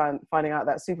certain people finding out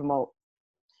that Supermalt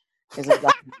isn't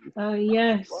black. Oh,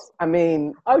 yes. I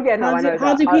mean, oh yeah, no,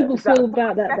 how do people feel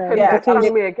about that though? Yeah,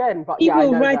 telling me again, but people yeah, I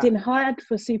know riding that. hard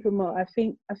for Supermalt. I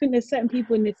think there's certain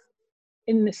people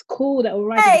in this call that will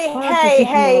ride hard for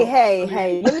Supermalt.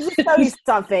 Hey, let me just tell you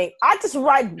something. I just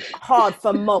ride hard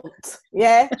for malt,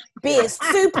 yeah? Be it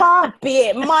super, be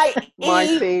it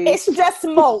mighty, it's just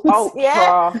malt,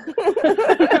 yeah?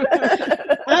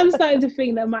 I'm starting to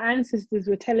think that my ancestors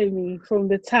were telling me from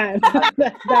the time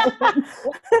that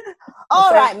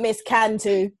all right, Miss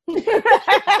Cantu.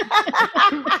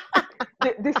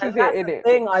 This is it, isn't it?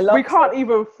 Thing I love we can't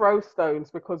even throw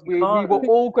stones because we were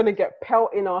all going to get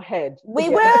pelt in our head. We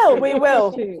will. I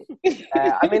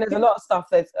mean, there's a lot of stuff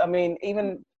that's, I mean,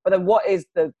 even, but then what is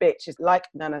the bitch is, like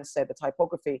Nana said, the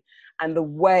typography and the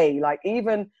way, like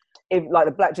even if like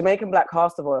the Jamaican black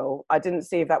castor oil, I didn't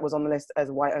see if that was on the list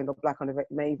as white owned or black owned, if it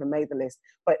may even made the list,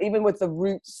 but even with the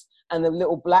roots and the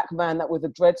little black man that with the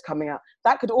dreads coming out,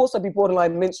 that could also be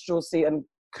borderline minstrelsy and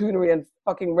coonery and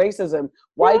fucking racism.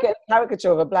 Why get a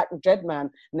caricature of a black dread man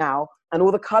now, and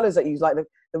all the colours that you use, like the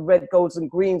red, golds and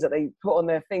greens that they put on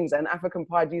their things, and African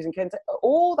pride using kente,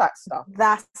 all that stuff.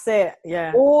 That's it,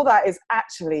 yeah. All that is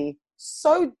actually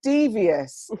so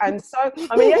devious. And so,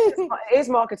 I mean, yes, it is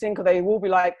marketing, because they will be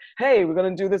like, hey, we're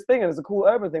going to do this thing, and it's a cool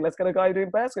urban thing. Let's get a guy doing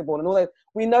basketball and all that.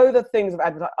 We know the things of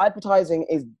advertising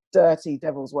is dirty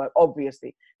devil's work,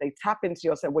 obviously. They tap into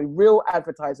yourself. We're real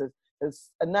advertisers. The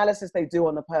analysis they do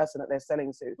on the person that they're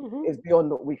selling to is beyond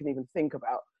what we can even think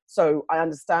about. So I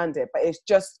understand it, but it's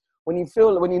just when you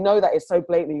know that it's so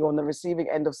blatantly you're on the receiving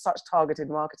end of such targeted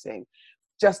marketing,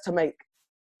 just to make,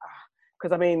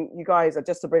 because I mean, you guys are,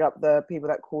 just to bring up the people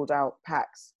that called out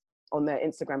PAX on their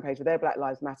Instagram page with their Black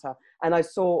Lives Matter, and I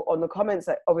saw on the comments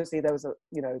that obviously there was a,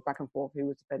 you know, back and forth who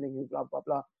was defending who, blah blah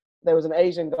blah. There was an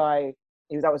Asian guy.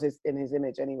 That was in his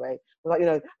image anyway. Was like, you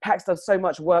know, PAX does so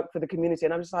much work for the community,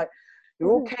 and I'm just like, you're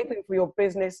all caping for your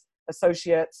business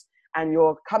associates, and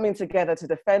you're coming together to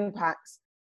defend PAX,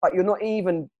 but you're not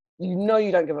even, you know,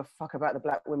 you don't give a fuck about the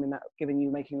black women that are giving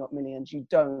you, making up millions. You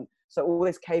don't. So all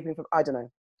this caping for, I don't know.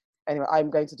 Anyway, I'm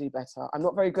going to do better. I'm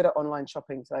not very good at online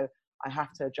shopping, so I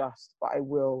have to adjust, but I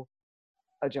will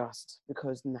adjust,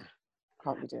 because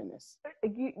can't be doing this.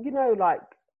 You know, like,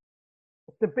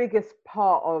 the biggest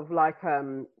part of like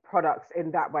products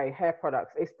in that way, hair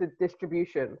products, is the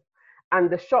distribution, and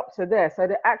the shops are there. So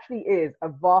there actually is a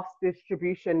vast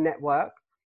distribution network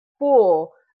for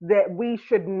that. We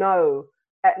should know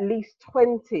at least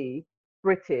 20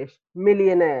 British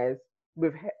millionaires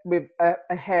with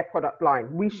a hair product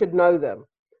line. We should know them,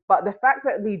 but the fact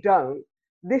that we don't,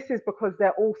 this is because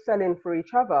they're all selling for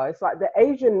each other. It's like the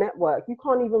Asian network, you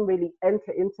can't even really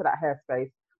enter into that hair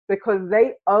space, because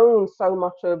they own so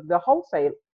much of the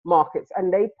wholesale markets,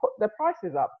 and they put the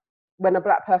prices up when a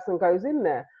black person goes in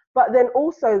there. But then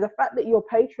also the fact that your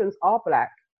patrons are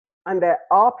black, and there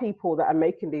are people that are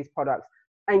making these products,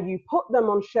 and you put them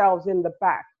on shelves in the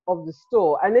back of the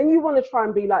store, and then you want to try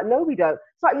and be like, no, we don't.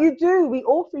 It's like, you do. We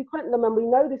all frequent them, and we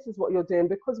know this is what you're doing,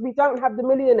 because we don't have the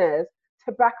millionaires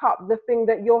to back up the thing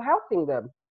that you're helping them.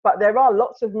 But there are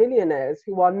lots of millionaires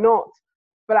who are not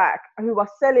black, who are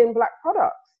selling black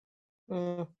products.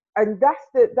 And that's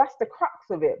the crux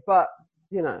of it. But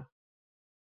you know,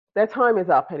 their time is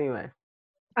up anyway.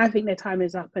 I think their time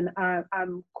is up, and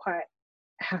I'm quite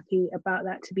happy about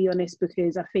that, to be honest,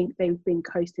 because I think they've been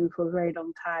coasting for a very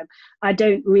long time. I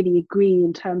don't really agree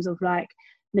in terms of like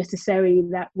necessarily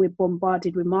that we're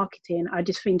bombarded with marketing. I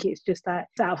just think it's just that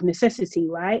it's out of necessity,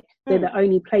 right? They're the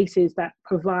only places that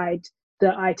provide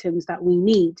the items that we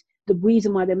need. The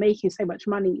reason why they're making so much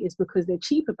money is because they're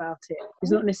cheap about it.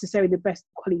 It's not necessarily the best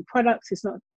quality products, it's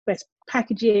not best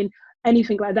packaging,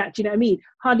 anything like that. Do you know what I mean?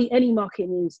 Hardly any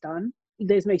marketing is done.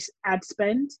 There's no ad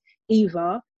spend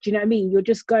either. Do you know what I mean? You're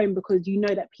just going because you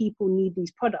know that people need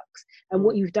these products. And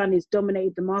what you've done is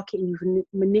dominated the market, and you've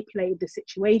manipulated the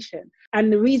situation.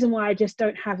 And the reason why I just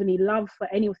don't have any love for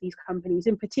any of these companies,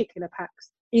 in particular PAX,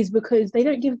 is because they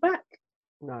don't give back.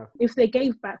 No. If they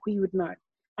gave back, we would know.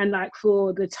 And like,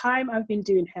 for the time I've been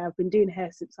doing hair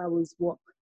since I was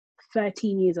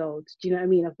 13 years old. Do you know what I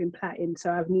mean? I've been plaiting,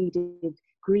 so I've needed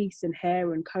grease and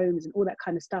hair and combs and all that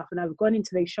kind of stuff. And I've gone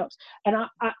into those shops, and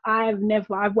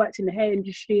I've worked in the hair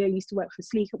industry. I used to work for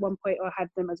Sleek at one point, or I had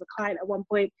them as a client at one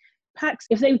point. PAX,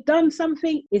 if they've done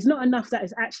something, it's not enough that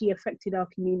has actually affected our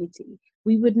community.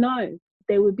 We would know.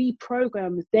 there would be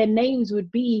programs, their names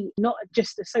would be not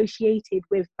just associated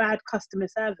with bad customer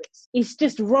service. It's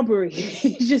just robbery.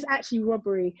 It's just actually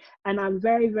robbery. And I'm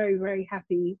very, very, very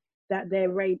happy that their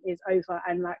reign is over,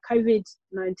 and like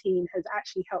COVID-19 has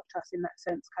actually helped us in that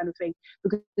sense, kind of thing,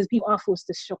 because people are forced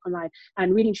to shop online,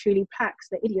 and really truly Pax,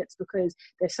 they're idiots because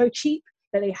they're so cheap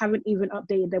that they haven't even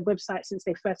updated their website since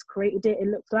they first created it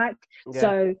looks like. Yeah.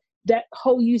 So that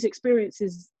whole user experience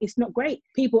is, it's not great.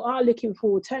 People are looking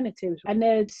for alternatives, and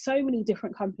there's so many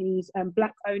different companies,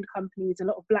 black owned companies. A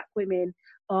lot of black women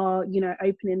are, you know,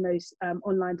 opening those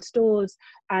online stores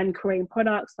and creating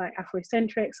products like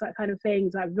Afrocentrics, that kind of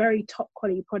things, like very top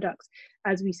quality products.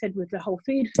 As we said with the whole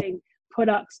food thing,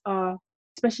 products are,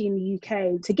 especially in the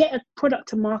UK, to get a product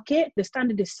to market, the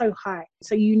standard is so high.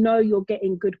 So you know you're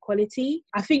getting good quality.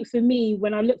 I think for me,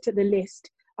 when I looked at the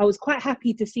list, I was quite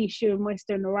happy to see Sheer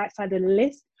Moisture on the right side of the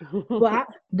list. But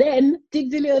then,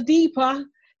 dig a little deeper,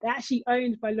 they're actually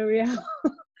owned by L'Oreal.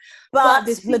 But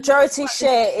the majority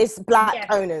share is black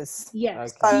owners.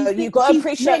 Yes. Okay. So you got to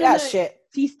appreciate that shit.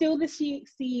 She's still the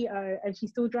CEO and she's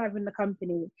still driving the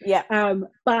company. Yeah.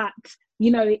 But,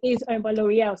 you know, it is owned by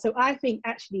L'Oreal. So I think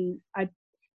actually,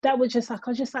 that was just like,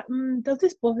 I was just like, does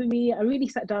this bother me? I really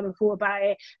sat down and thought about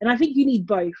it. And I think you need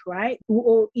both, right?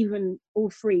 Or even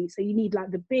all three. So you need like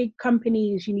the big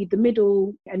companies, you need the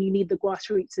middle, and you need the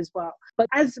grassroots as well. But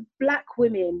as black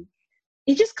women,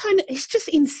 it's just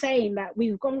insane that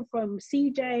we've gone from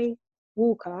CJ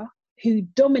Walker, who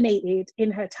dominated in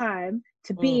her time,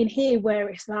 to being here where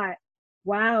it's like,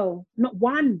 wow, not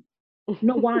one.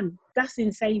 That's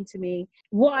insane to me.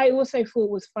 What I also thought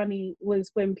was funny was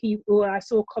when I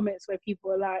saw comments where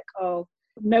people were like, oh,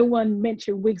 no one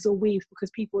mentioned wigs or weaves because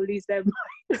people lose their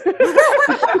minds.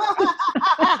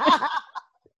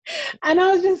 And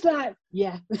I was just like,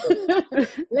 yeah,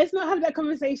 let's not have that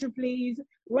conversation, please.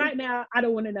 Right now, I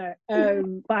don't want to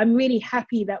know. But I'm really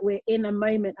happy that we're in a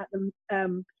moment at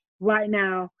the right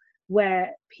now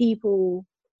where people,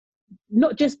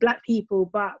 not just black people,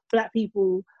 but black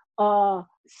people are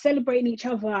celebrating each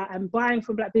other and buying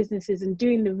from black businesses and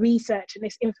doing the research, and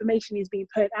this information is being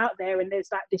put out there, and there's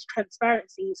like this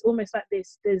transparency. It's almost like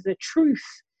there's a truth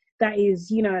that is,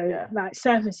 you know, like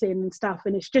surfacing and stuff,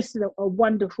 and it's just a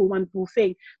wonderful, wonderful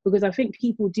thing, because I think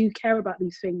people do care about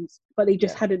these things, but they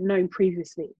just hadn't known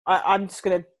previously. I'm just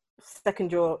going to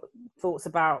second your thoughts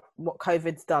about what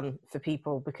COVID's done for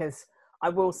people, because I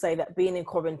will say that being in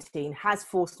quarantine has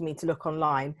forced me to look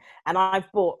online, and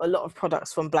I've bought a lot of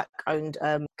products from black-owned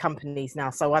companies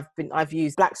now. So I've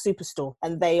used Black Superstore,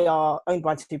 and they are owned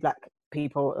by two black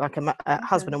people, like a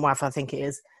husband and wife, I think it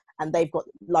is, and they've got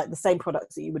like the same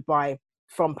products that you would buy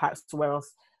from Pax to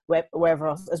wherever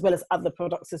else, as well as other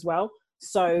products as well.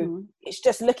 So it's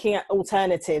just looking at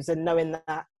alternatives and knowing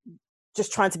that,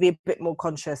 just trying to be a bit more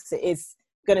conscious. It is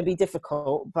going to be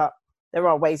difficult, but there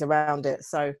are ways around it.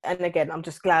 So, and again, I'm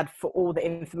just glad for all the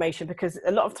information, because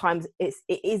a lot of times it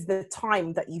is the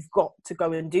time that you've got to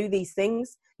go and do these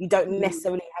things. You don't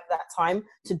necessarily have that time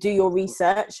to do your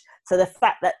research. So the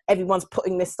fact that everyone's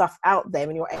putting this stuff out there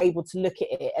and you're able to look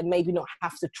at it and maybe not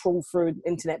have to trawl through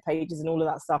internet pages and all of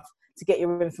that stuff to get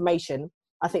your information,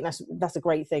 I think that's a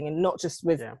great thing. And not just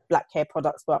with black hair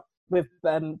products, but with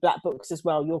black books as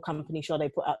well. Your company,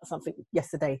 Sade, put out something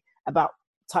yesterday about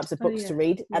types of books to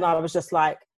read, and I was just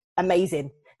like,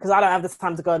 amazing, because I don't have the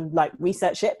time to go and like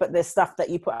research it, but there's stuff that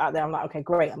you put out there, I'm like, okay,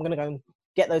 great, I'm gonna go and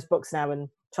get those books now and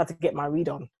try to get my read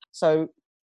on. So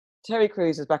Terry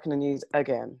Crews is back in the news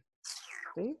again.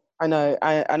 I know,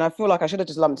 and I feel like I should have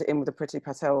just lumped it in with the Priti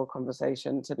Patel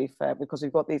conversation, to be fair, because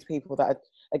we've got these people that are,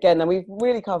 again, and we've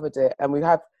really covered it, and we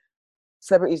have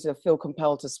celebrities that feel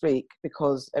compelled to speak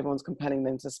because everyone's compelling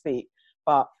them to speak.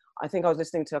 But I think I was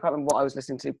listening to, I can't remember what I was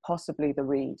listening to, possibly The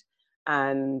Read.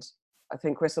 And I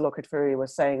think Crystal Okudfuri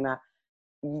was saying that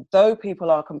though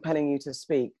people are compelling you to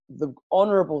speak, the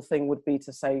honourable thing would be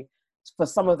to say, for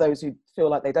some of those who feel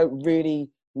like they don't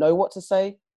really know what to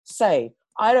say,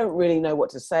 I don't really know what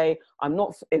to say. I'm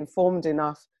not informed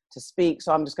enough to speak,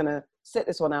 so I'm just going to sit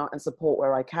this one out and support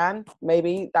where I can.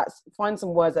 Maybe find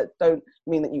some words that don't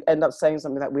mean that you end up saying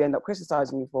something that we end up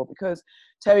criticising you for, because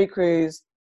Terry Crews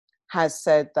has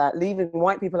said that leaving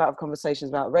white people out of conversations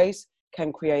about race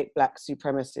can create black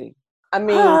supremacy. I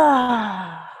mean,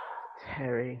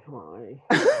 Terry, why?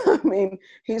 I mean,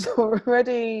 he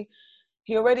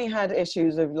already had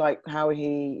issues of like how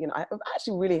he, you know, I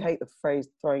actually really hate the phrase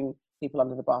throwing people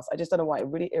under the bus. I just don't know why, it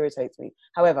really irritates me.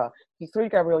 However, he threw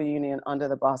Gabrielle Union under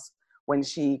the bus when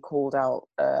she called out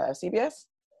CBS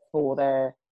for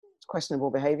their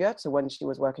questionable behaviour to when she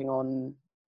was working on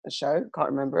the show. Can't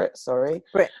remember it. Sorry.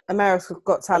 America's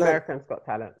Got Talent. Americans Got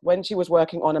Talent. When she was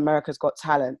working on America's Got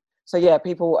Talent. So yeah,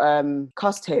 people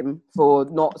cussed him for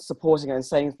not supporting her and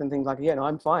saying things like, "Yeah, no,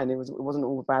 I'm fine. It wasn't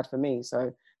all bad for me."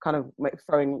 So kind of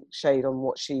throwing shade on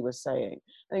what she was saying.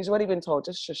 And he's already been told,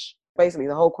 just shush. Basically,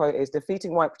 the whole quote is,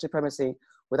 defeating white supremacy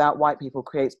without white people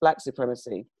creates black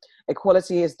supremacy.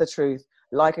 Equality is the truth.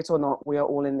 Like it or not, we are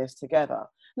all in this together.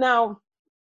 Now,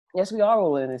 yes, we are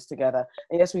all in this together.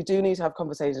 And yes, we do need to have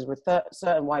conversations with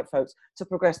certain white folks to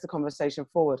progress the conversation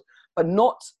forward. But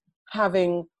not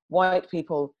having white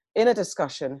people in a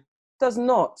discussion does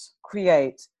not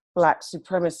create black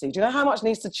supremacy. Do you know how much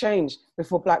needs to change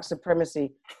before black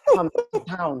supremacy comes to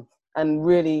town and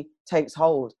really takes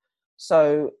hold?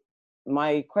 So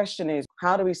my question is,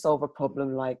 how do we solve a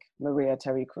problem like Maria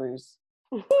Terry Crews?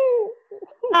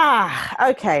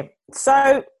 Okay.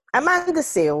 So Amanda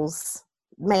Seales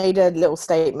made a little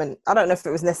statement. I don't know if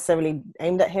it was necessarily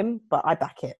aimed at him, but I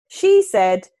back it. She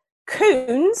said,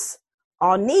 coons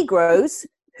are Negroes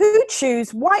who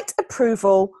choose white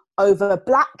approval over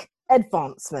black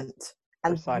advancement.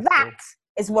 And Precisely. that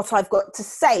is what I've got to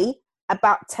say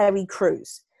about Terry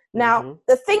Crews. Now,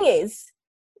 the thing is,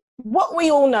 what we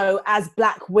all know as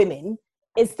black women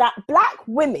is that black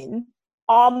women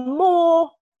are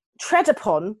more tread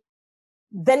upon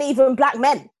than even black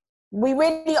men. We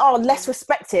really are less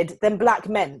respected than black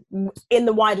men in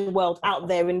the wider world out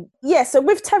there. And yeah, so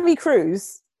with Terry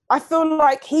Crews, I feel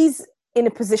like he's in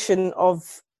a position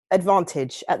of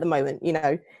advantage at the moment. You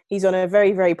know, he's on a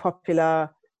very, very popular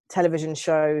television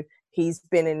show. He's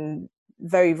been in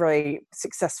very, very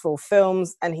successful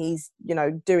films, and he's, you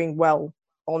know, doing well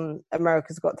on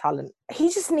America's Got Talent. He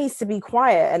just needs to be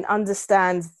quiet and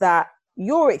understand that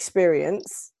your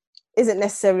experience isn't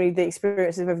necessarily the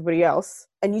experience of everybody else,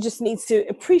 and you just need to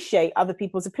appreciate other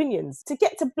people's opinions. To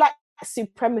get to black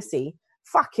supremacy,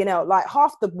 fucking hell, like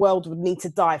half the world would need to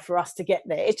die for us to get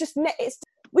there. It's just,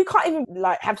 we can't even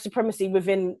like have supremacy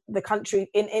within the country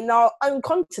in our own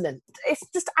continent. It's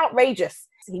just outrageous.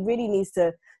 He really needs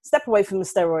to step away from the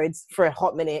steroids for a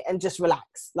hot minute and just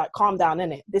relax, like calm down,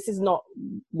 innit? This is not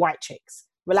white chicks.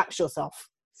 Relax yourself.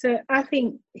 So I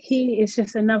think he is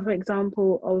just another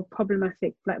example of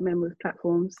problematic black men with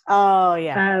platforms. Oh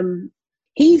yeah.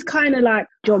 He's kind of like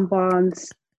John Barnes.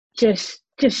 Just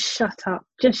shut up.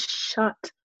 Just shut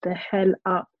the hell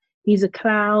up. He's a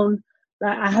clown.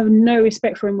 Like, I have no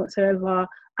respect for him whatsoever.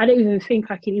 I don't even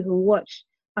think I can even watch.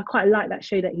 I quite like that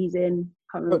show that he's in.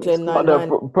 Can't remember Brooklyn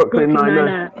Nine-Nine. Brooklyn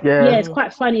Nine-Nine. Yeah, it's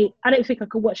quite funny. I don't think I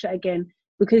could watch that again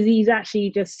because he's actually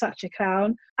just such a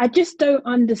clown. I just don't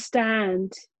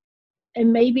understand.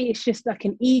 And maybe it's just like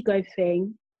an ego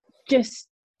thing. Just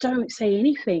don't say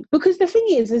anything. Because the thing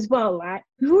is as well, like,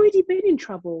 we've already been in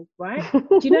trouble, right?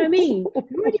 Do you know what I mean?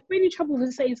 We've already been in trouble for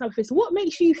saying something. So what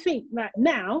makes you think that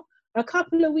now, a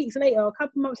couple of weeks later, a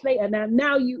couple of months later,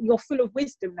 now you're full of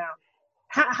wisdom now?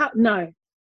 How? No,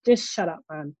 just shut up,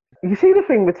 man. You see the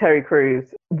thing with Terry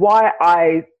Crews, why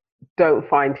I don't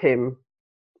find him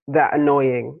that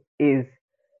annoying is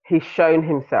he's shown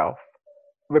himself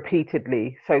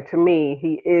repeatedly. So to me,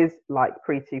 he is like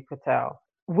Priti Patel.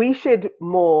 We should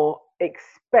more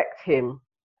expect him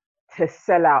to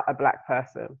sell out a black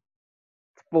person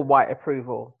for white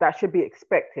approval. That should be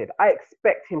expected. I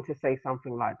expect him to say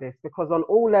something like this because on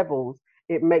all levels,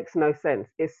 it makes no sense.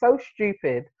 It's so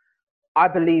stupid. I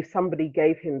believe somebody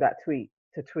gave him that tweet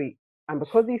to tweet. And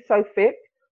because he's so thick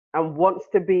and wants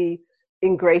to be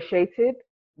ingratiated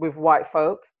with white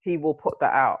folk, he will put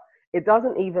that out. It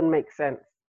doesn't even make sense.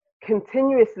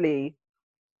 Continuously,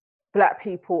 black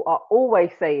people are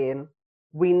always saying,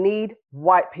 we need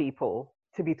white people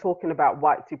to be talking about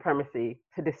white supremacy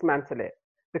to dismantle it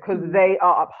because they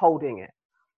are upholding it.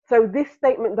 So this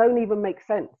statement don't even make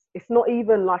sense. It's not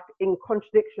even like in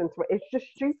contradiction to it. It's just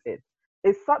stupid.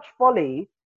 It's such folly.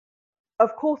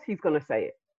 Of course he's going to say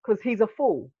it because he's a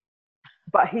fool.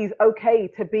 But he's okay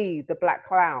to be the black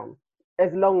clown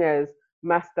as long as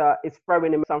Master is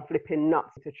throwing him some flipping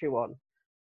nuts to chew on.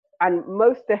 And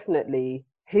most definitely,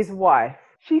 his wife,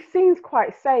 she seems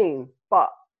quite sane, but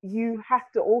you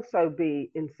have to also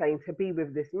be insane to be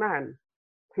with this man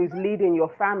who's leading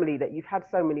your family that you've had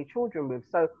so many children with.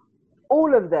 So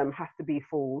all of them have to be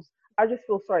fools. I just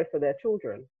feel sorry for their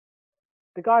children.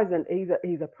 The guy's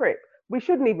he's a prick. We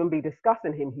shouldn't even be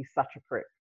discussing him. He's such a prick.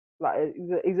 Like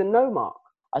he's a no mark.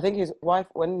 I think his wife,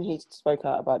 when he spoke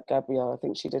out about Gabrielle, I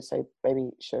think she did say, baby,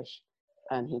 shush,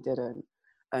 and he didn't,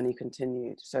 and he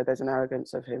continued. So there's an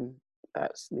arrogance of him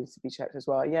that needs to be checked as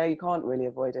well. Yeah, you can't really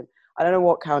avoid him. I don't know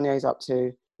what Kanye's up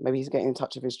to. Maybe he's getting in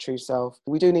touch with his true self.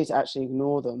 We do need to actually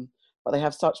ignore them but they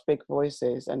have such big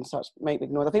voices and such make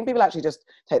big noise. I think people actually just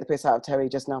take the piss out of Terry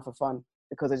just now for fun,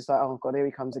 because they're just like, oh God, here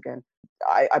he comes again.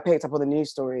 I picked up on the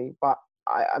news story, but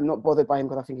I'm not bothered by him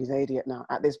because I think he's an idiot now.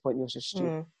 At this point, you're just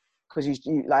stupid. Because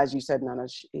as you said, Nana,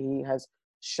 he has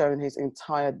shown his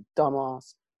entire dumb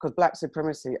ass. Because black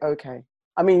supremacy, okay.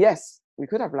 I mean, yes, we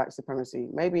could have black supremacy,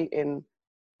 maybe in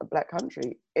a black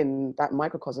country, in that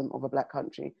microcosm of a black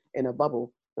country, in a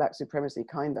bubble, black supremacy,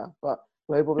 kinda. But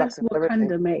global black supremacy.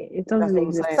 Wakanda, mate. It doesn't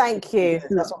exist. Thank you.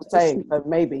 That's what I'm saying. So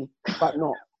maybe, but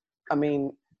not. I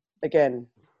mean, again.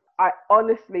 I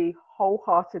honestly,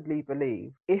 wholeheartedly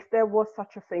believe if there was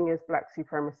such a thing as black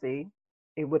supremacy,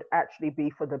 it would actually be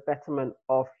for the betterment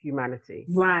of humanity.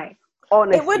 Right.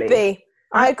 Honestly. It would be.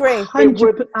 I agree. It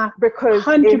would, because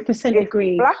 100% if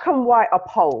agree. black and white are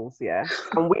poles, yeah,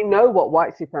 and we know what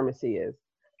white supremacy is.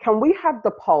 Can we have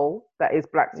the pole that is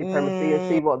black supremacy and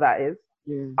see what that is?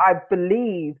 I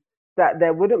believe that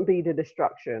there wouldn't be the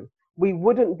destruction. We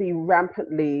wouldn't be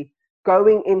rampantly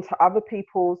going into other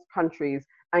people's countries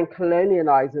and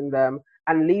colonializing them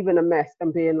and leaving a mess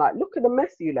and being like, look at the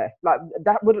mess you left. Like,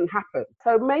 that wouldn't happen.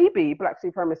 So maybe black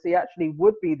supremacy actually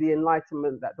would be the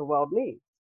enlightenment that the world needs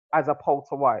as a pole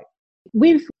to white.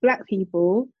 With black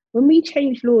people, when we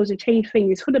change laws and change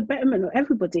things, it's for the betterment of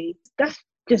everybody. That's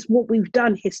just what we've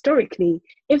done historically.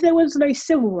 If there was no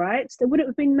civil rights, there wouldn't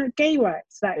have been no gay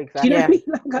rights. Like, exactly. Do you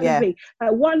know what I mean?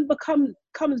 Like one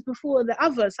comes before the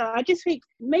other. So I just think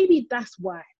maybe that's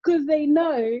why, because they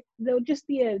know there'll just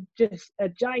be a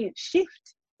giant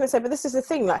shift. But this is the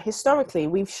thing. Like historically,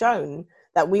 we've shown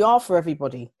that we are for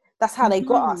everybody. That's how they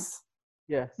got us.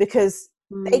 Yes. Because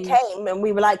they came and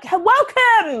we were like,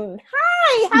 welcome,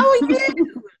 hi, how are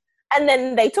you? And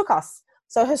then they took us.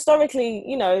 So historically,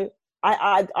 you know,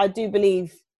 I do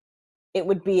believe it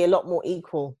would be a lot more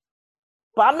equal.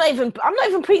 But I'm not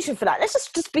even preaching for that.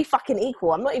 Let's just be fucking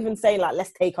equal. I'm not even saying like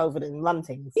let's take over and run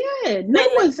things. Yeah,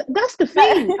 that's the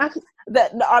thing.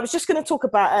 I was just going to talk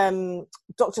about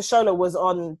Dr. Shola was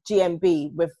on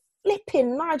GMB with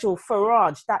flipping Nigel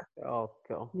Farage, that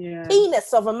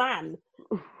penis of a man.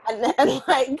 And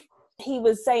like he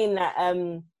was saying that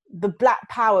the Black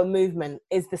Power movement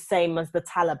is the same as the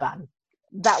Taliban.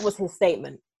 That was his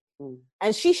statement.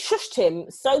 And she shushed him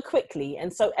so quickly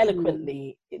and so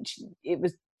eloquently. It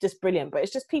was just brilliant. But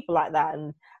it's just people like that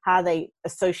and how they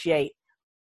associate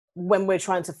when we're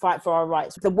trying to fight for our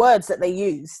rights. The words that they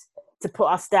use to put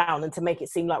us down and to make it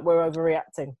seem like we're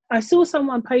overreacting. I saw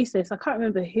someone post this. I can't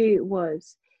remember who it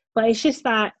was. But it's just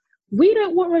that we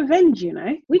don't want revenge, you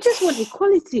know? We just want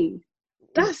equality.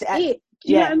 That's it.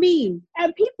 Do you know what I mean?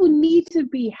 And people need to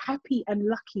be happy and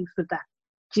lucky for that.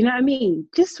 Do you know what I mean?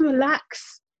 Just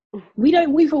relax. We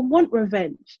don't even want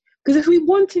revenge. Because if we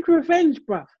wanted revenge,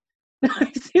 bruv,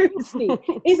 seriously,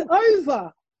 it's over.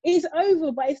 It's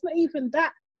over, but it's not even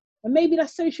that. And maybe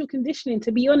that's social conditioning,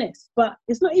 to be honest. But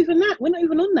it's not even that. We're not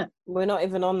even on that. We're not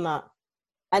even on that.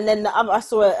 And then I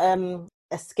saw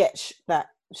a sketch that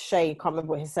Shay, can't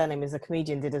remember what his surname is, a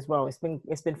comedian, did as well.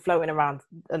 It's been floating around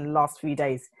in the last few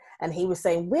days. And he was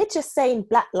saying, we're just saying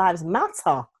Black Lives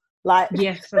Matter. Like,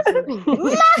 yes, matter! You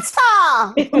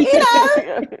know?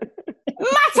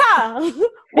 Matter!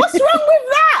 What's wrong with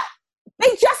that?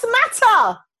 They just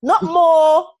matter! Not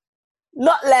more,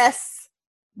 not less,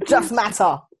 just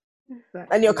matter.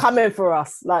 Exactly. And you're coming for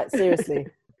us, like, seriously.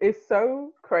 It's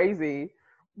so crazy,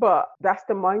 but that's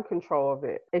the mind control of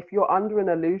it. If you're under an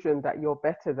illusion that you're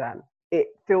better than, it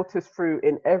filters through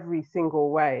in every single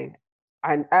way.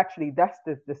 And actually, that's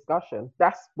the discussion.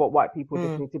 That's what white people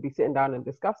just need to be sitting down and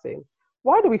discussing.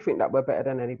 Why do we think that we're better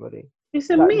than anybody?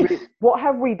 It's a myth. What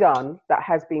have we done that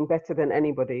has been better than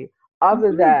anybody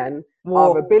other than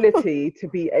our ability to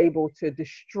be able to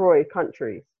destroy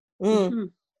countries?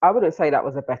 I wouldn't say that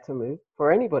was a better move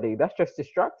for anybody. That's just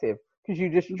destructive because you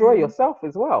destroy yourself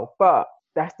as well. But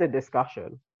that's the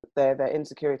discussion. Their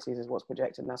insecurities is what's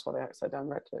projected, and that's why they act so damn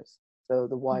reckless. So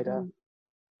the wider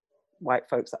white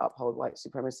folks that uphold white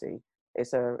supremacy,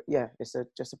 it's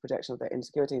just a projection of their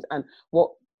insecurities. And what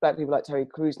black people like Terry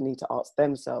Crews need to ask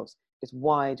themselves is,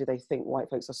 why do they think white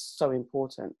folks are so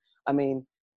important? I mean,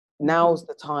 now's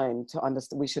the time to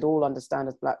understand. We should all understand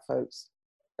as black folks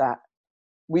that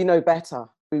we know better.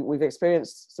 We've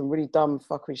experienced some really dumb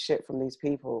fuckery shit from these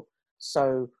people.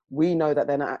 So we know that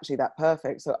they're not actually that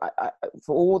perfect. So I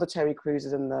for all the Terry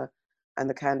Crewses and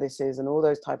the Candices and all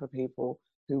those type of people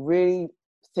who really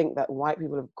think that white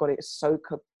people have got it so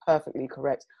perfectly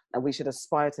correct and we should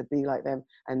aspire to be like them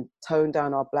and tone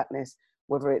down our blackness,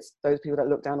 whether it's those people that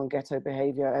look down on ghetto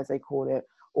behavior, as they call it,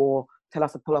 or tell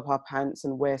us to pull up our pants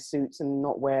and wear suits and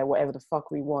not wear whatever the fuck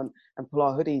we want and pull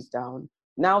our hoodies down.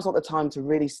 Now's not the time to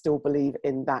really still believe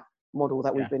in that model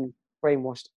that we've been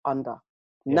brainwashed under.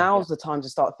 Yeah. Now's the time to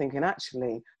start thinking,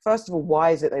 actually, first of all,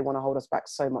 why is it they want to hold us back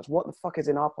so much? What the fuck is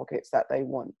in our pockets that they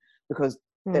want? Because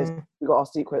we've got our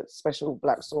secret special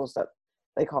black sauce that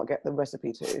they can't get the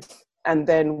recipe to. And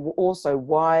then also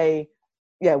why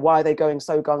are they going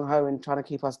so gung-ho and trying to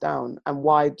keep us down? And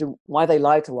why they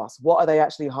lie to us? What are they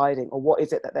actually hiding? Or what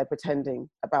is it that they're pretending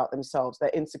about themselves? Their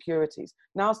insecurities.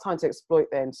 Now it's time to exploit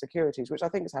their insecurities, which I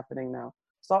think is happening now.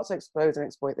 Start to expose and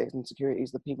exploit their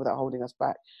insecurities, the people that are holding us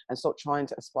back, and stop trying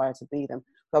to aspire to be them.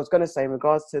 I was going to say, in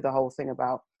regards to the whole thing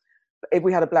about, if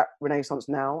we had a black renaissance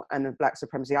now and a black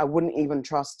supremacy, I wouldn't even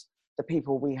trust the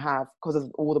people we have because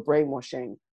of all the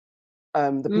brainwashing.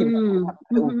 The people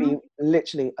it will be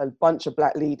literally a bunch of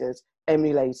black leaders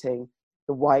emulating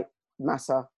the white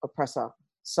massa oppressor.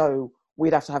 So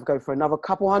we'd have to go for another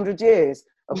couple 100 years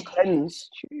of cleanse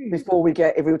before we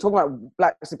get, if we were talking about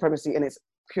black supremacy in its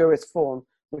purest form,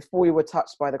 before we were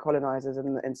touched by the colonizers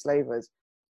and the enslavers,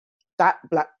 that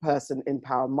black person in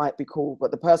power might be cool.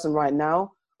 But the person right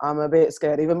now, I'm a bit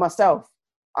scared. Even myself,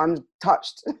 I'm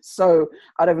touched. So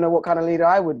I don't even know what kind of leader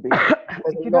I would be.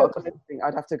 There's a lot of cleansing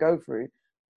I'd have to go through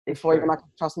before even I can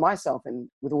trust myself in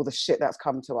with all the shit that's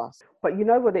come to us. But you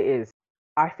know what it is?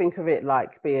 I think of it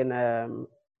like being an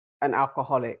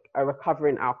alcoholic, a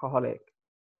recovering alcoholic.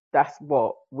 That's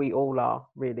what we all are,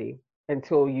 really,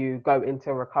 until you go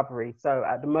into recovery. So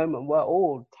at the moment, we're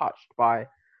all touched by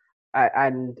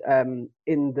and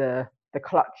in the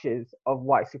clutches of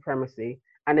white supremacy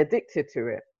and addicted to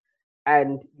it.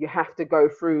 And you have to go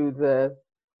through the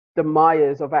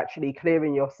mires of actually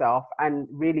clearing yourself and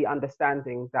really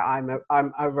understanding that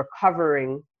I'm a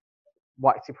recovering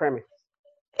white supremacist,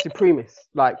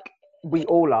 like we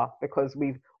all are, because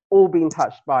we've all been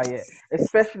touched by it.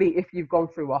 Especially if you've gone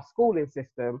through our schooling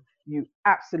system, you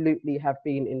absolutely have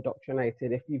been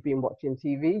indoctrinated. If you've been watching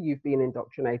TV, you've been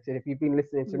indoctrinated. If you've been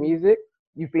listening to music,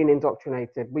 you've been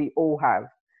indoctrinated. We all have.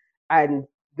 And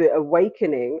the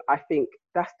awakening, I think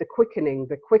that's the quickening.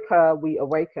 The quicker we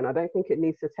awaken, I don't think it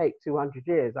needs to take 200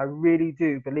 years. I really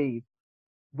do believe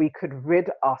we could rid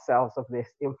ourselves of this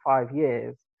in 5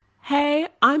 years. Hey,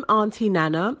 I'm Auntie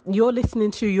Nana. You're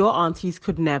listening to Your Aunties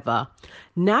Could Never.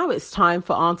 Now it's time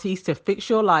for aunties to fix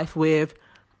your life with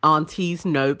Aunties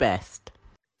Know Best.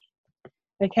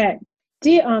 Okay.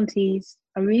 Dear aunties,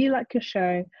 I really like your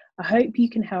show. I hope you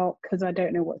can help because I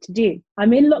don't know what to do.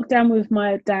 I'm in lockdown with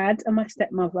my dad and my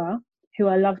stepmother, who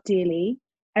I love dearly.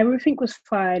 Everything was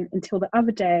fine until the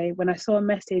other day when I saw a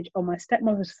message on my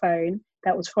stepmother's phone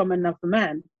that was from another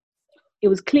man. It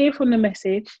was clear from the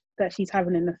message that she's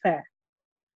having an affair.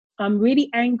 I'm really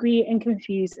angry and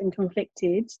confused and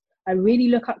conflicted. I really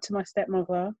look up to my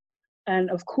stepmother, and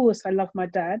of course I love my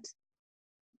dad,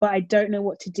 but I don't know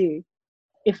what to do.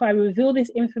 If I reveal this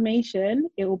information,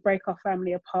 it will break our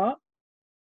family apart.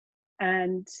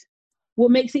 And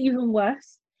what makes it even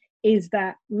worse is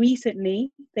that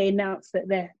recently they announced that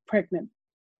they're pregnant.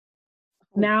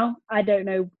 Now I don't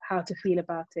know how to feel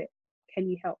about it. Can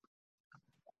you help?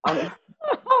 I'm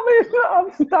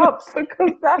stuck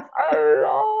because that's a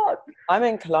lot. I'm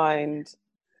inclined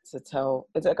to tell.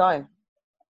 Is it a guy?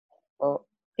 Well,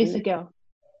 It's a girl.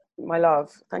 My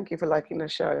love, thank you for liking the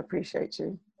show. I appreciate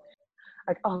you.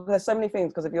 There's so many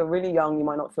things, because if you're really young, you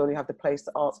might not feel you have the place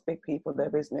to ask big people their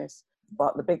business,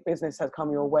 but the big business has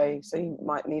come your way, so you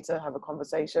might need to have a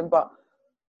conversation. But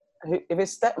if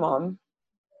it's stepmom,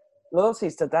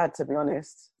 loyalty's to dad, to be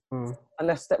honest.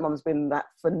 Unless stepmom's been that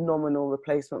phenomenal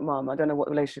replacement mum. I don't know what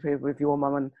the relationship is with your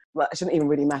mum, and well, it shouldn't even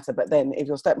really matter. But then if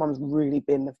your stepmom's really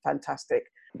been fantastic,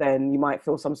 then you might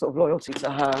feel some sort of loyalty to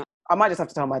her. I might just have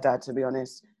to tell my dad, to be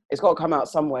honest. It's got to come out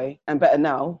some way, and better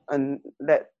now, and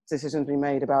let decisions be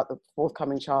made about the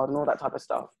forthcoming child and all that type of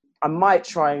stuff. I might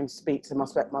try and speak to my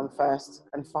stepmom first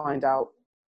and find out,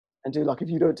 and do like, if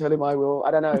you don't tell him, I will.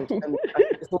 I don't know. And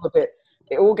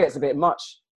it all gets a bit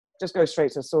much. Just go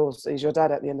straight to the source. He's your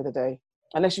dad at the end of the day.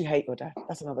 Unless you hate your dad.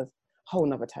 That's another whole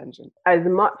nother tangent. As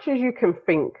much as you can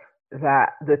think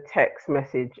that the text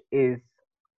message is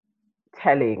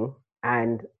telling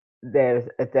and there's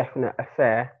a definite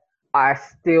affair, I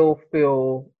still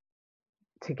feel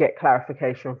to get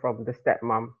clarification from the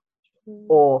stepmom,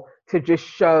 or to just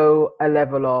show a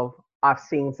level of, I've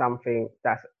seen something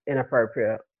that's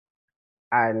inappropriate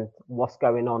and what's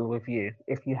going on with you,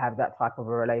 if you have that type of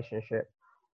a relationship.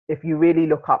 If you really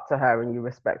look up to her and you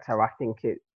respect her, I think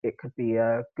it could be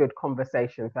a good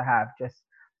conversation to have. Just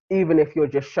even if you're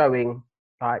just showing,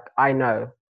 like, I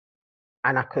know,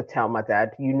 and I could tell my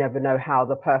dad, you never know how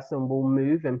the person will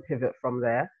move and pivot from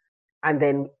there. And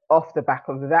then off the back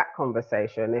of that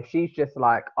conversation, if she's just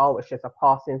like, oh, it's just a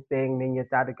passing thing, me and your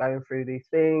dad are going through these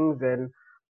things, and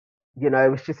You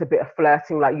know, it's just a bit of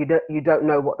flirting. Like you don't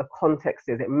know what the context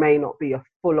is. It may not be a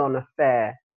full-on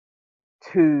affair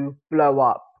to blow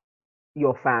up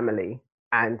your family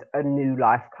and a new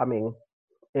life coming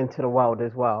into the world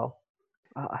as well.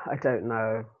 I don't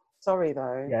know. Sorry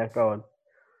though. Yeah, go on.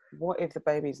 What if the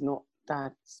baby's not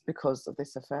dad's because of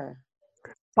this affair?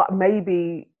 But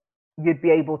maybe you'd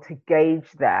be able to gauge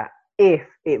that if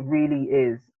it really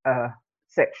is a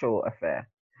sexual affair.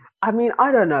 I mean,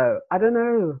 I don't know.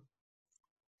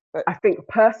 But I think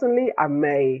personally, I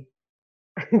may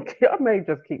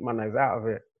just keep my nose out of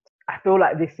it. I feel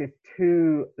like this is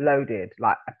too loaded.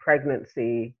 Like a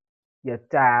pregnancy, your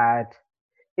dad,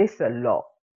 it's a lot.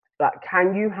 Like,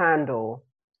 can you handle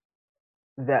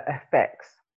the effects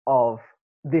of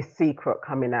this secret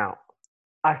coming out?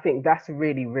 I think that's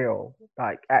really real.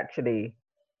 Like, actually,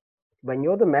 when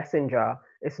you're the messenger,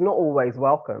 it's not always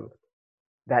welcome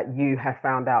that you have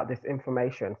found out this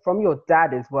information from your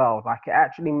dad as well. Like, it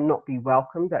actually not be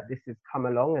welcome that this has come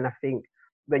along. And I think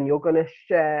when you're going to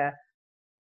share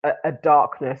a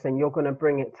darkness and you're going to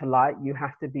bring it to light, you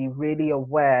have to be really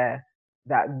aware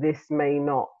that this may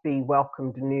not be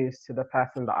welcomed news to the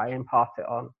person that I impart it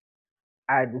on.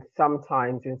 And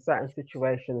sometimes in certain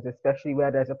situations, especially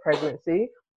where there's a pregnancy,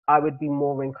 I would be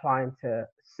more inclined to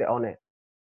sit on it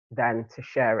than to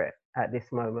share it at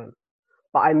this moment.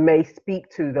 But I may speak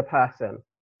to the person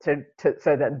to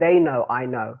so that they know I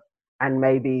know, and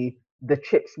maybe the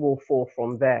chips will fall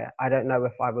from there. I don't know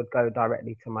if I would go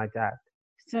directly to my dad.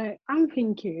 So I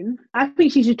think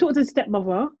she should talk to the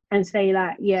stepmother and say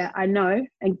like, yeah, I know,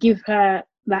 and give her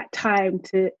that time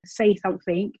to say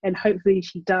something, and hopefully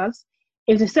she does.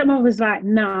 If the stepmother's like,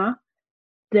 nah,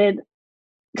 then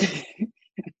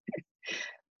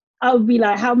I would be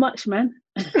like, how much, man?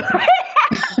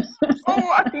 Oh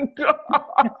my God.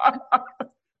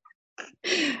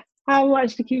 How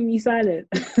much to keep me silent?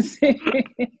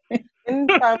 in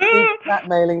family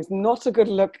blackmailing is not a good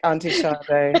look, Auntie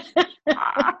Sade.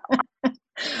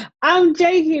 I'm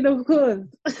joking, of course.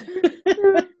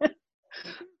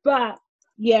 But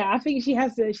yeah, I think she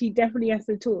definitely has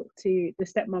to talk to the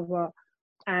stepmother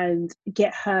and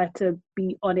get her to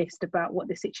be honest about what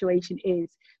the situation is,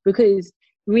 because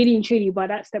really and truly, by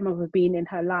that stepmother being in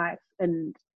her life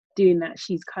and doing that,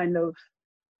 she's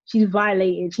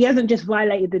violated. She hasn't just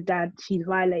violated the dad, she's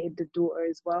violated the daughter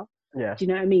as well. Yeah. Do you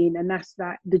know what I mean? And that's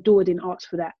that, the daughter didn't ask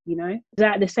for that, you know?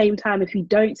 That at the same time, if you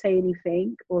don't say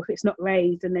anything, or if it's not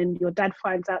raised, and then your dad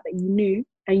finds out that you knew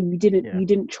and you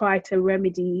didn't try to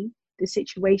remedy the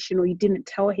situation, or you didn't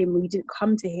tell him, or you didn't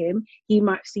come to him, he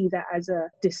might see that as a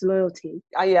disloyalty.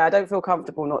 I don't feel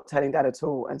comfortable not telling dad at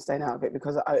all and staying out of it,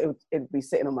 because it'd be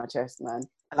sitting on my chest, man.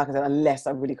 And like I said, unless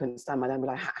I really couldn't stand my dad and be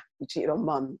like, ha, you cheated on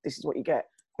mum, this is what you get.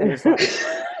 Then it's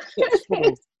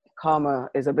like, karma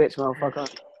is a bitch, motherfucker.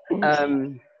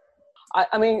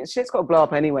 I mean, shit's got to blow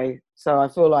up anyway. So I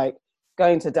feel like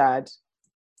going to dad,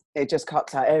 it just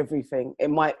cuts out everything.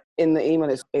 It might, in the email,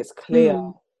 it's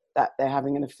clear that they're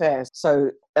having an affair.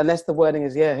 So unless the wording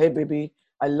is, yeah, hey, baby,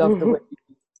 I love the way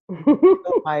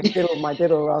I diddled my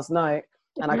diddle last night,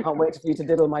 and I can't wait for you to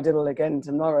diddle my diddle again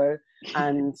tomorrow.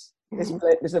 And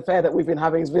this affair that we've been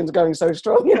having has been going so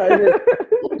strong, you know.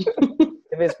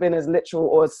 If it's been as literal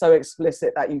or so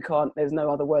explicit that you can't, there's no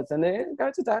other words, then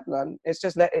go to dad, man. It's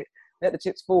just let the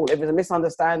chips fall. If it's a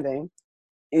misunderstanding,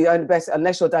 you know, best,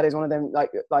 unless your dad is one of them,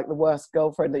 like the worst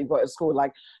girlfriend that you've got at school,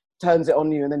 like turns it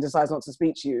on you and then decides not to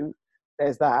speak to you.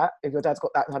 There's that. If your dad's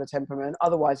got that kind of temperament,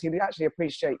 otherwise he'd actually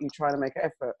appreciate you trying to make an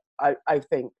effort. I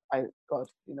think, God,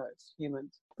 you know, it's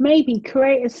humans. Maybe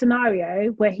create a scenario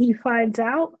where he finds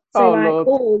out. So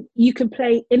or you can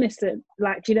play innocent.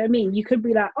 Like, do you know what I mean? You could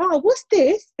be like, oh, what's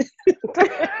this?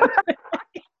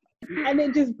 And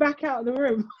then just back out of the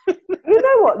room. You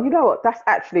know what? That's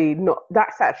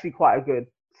actually quite a good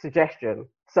suggestion.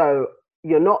 So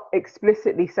you're not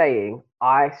explicitly saying,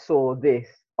 I saw this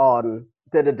on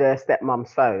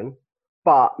stepmom's phone,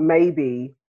 but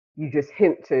maybe you just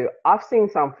hint to, I've seen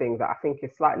something that I think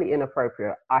is slightly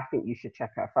inappropriate. I think you should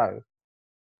check her phone.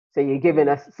 So you're giving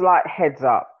a slight heads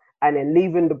up and then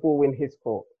leaving the ball in his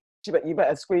court. You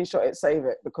better screenshot it, save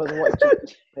it, because of what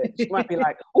she might be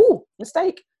like, oh,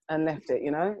 mistake, and left it,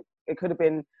 you know? It could have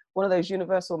been one of those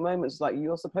universal moments, like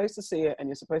you're supposed to see it and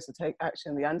you're supposed to take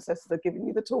action. The ancestors are giving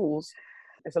you the tools.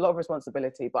 It's a lot of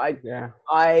responsibility, but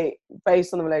I,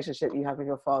 based on the relationship you have with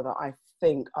your father, I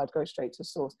think I'd go straight to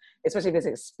source, especially if it's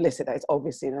explicit that it's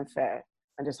obviously an affair,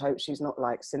 and just hope she's not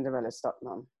like Cinderella's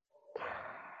stepmom.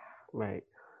 Mate.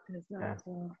 Yeah.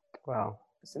 Wow.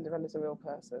 Cinderella's a real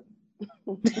person.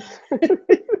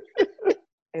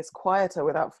 It's quieter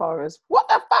without Farah's. What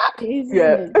the fuck?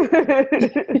 Yeah.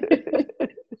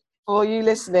 For you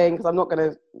listening, because I'm not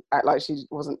going to act like she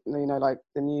wasn't, like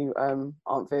the new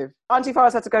Aunt Viv. Auntie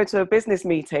Farah's had to go to a business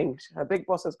meeting. Her big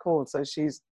boss has called, so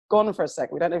she's gone for a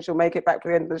second. We don't know if she'll make it back to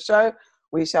the end of the show.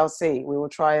 We shall see. We will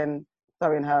try and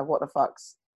throw in her what the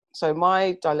fucks. So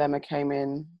my dilemma came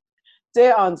in.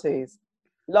 Dear aunties,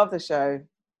 love the show.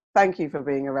 Thank you for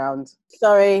being around.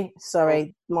 Sorry.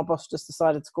 My boss just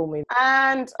decided to call me.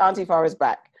 And Auntie Farah is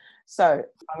back. So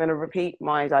I'm going to repeat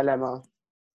my dilemma.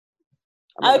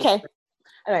 Okay.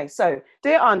 Anyway, so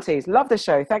dear aunties, love the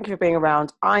show. Thank you for being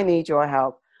around. I need your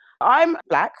help. I'm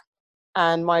Black,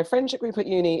 and my friendship group at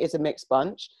uni is a mixed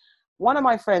bunch. One of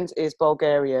my friends is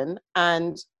Bulgarian,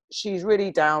 and she's really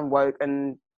down woke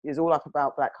and is all up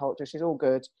about Black culture. She's all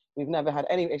good. We've never had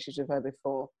any issues with her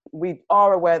before. We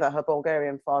are aware that her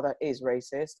Bulgarian father is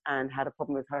racist and had a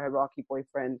problem with her Iraqi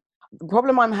boyfriend. The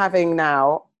problem I'm having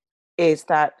now is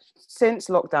that since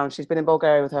lockdown, she's been in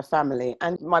Bulgaria with her family.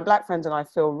 And my Black friends and I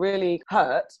feel really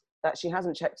hurt that she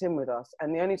hasn't checked in with us.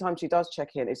 And the only time she does check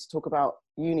in is to talk about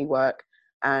uni work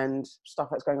and stuff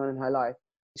that's going on in her life.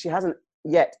 She hasn't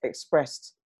yet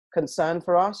expressed concern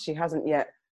for us. She hasn't yet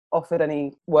offered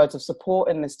any words of support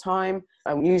in this time.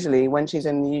 And usually when she's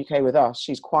in the UK with us,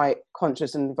 she's quite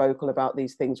conscious and vocal about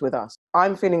these things with us.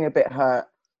 I'm feeling a bit hurt.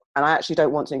 And I actually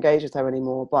don't want to engage with her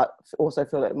anymore, but also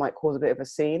feel it might cause a bit of a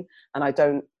scene. And I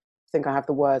don't think I have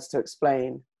the words to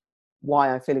explain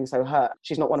why I'm feeling so hurt.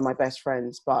 She's not one of my best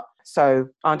friends. But so,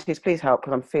 aunties, please help,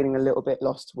 because I'm feeling a little bit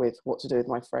lost with what to do with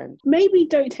my friend. Maybe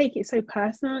don't take it so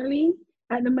personally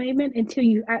at the moment until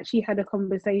you've actually had a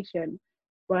conversation,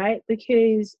 right?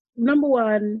 Because number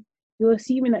one, you're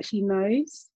assuming that she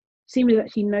knows. Assuming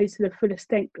that she knows to the full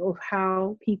extent of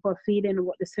how people are feeling and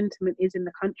what the sentiment is in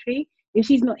the country. If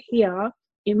she's not here,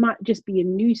 it might just be a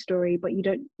news story, but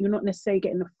you're not necessarily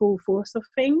getting the full force of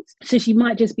things. So she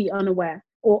might just be unaware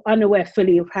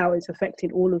fully of how it's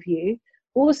affected all of you.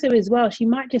 Also as well, she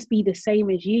might just be the same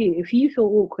as you. If you feel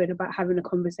awkward about having a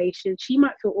conversation, she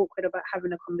might feel awkward about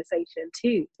having a conversation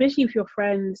too. Especially if you're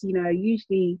friends,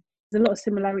 usually there's a lot of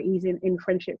similarities in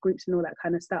friendship groups and all that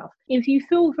kind of stuff. If you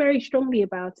feel very strongly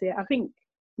about it, I think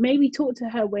maybe talk to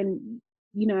her when,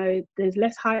 there's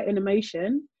less heightened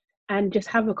emotion, and just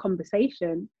have a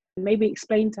conversation. Maybe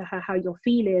explain to her how you're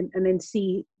feeling and then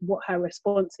see what her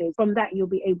response is. From that, you'll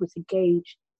be able to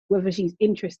gauge whether she's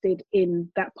interested in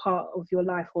that part of your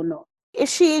life or not. If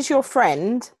she is your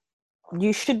friend,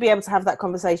 you should be able to have that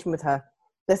conversation with her.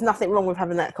 There's nothing wrong with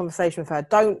having that conversation with her.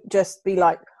 Don't just be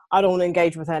like, I don't want to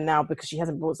engage with her now because she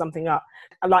hasn't brought something up.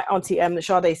 And like Auntie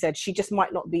Sade said, she just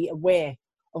might not be aware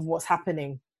of what's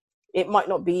happening. It might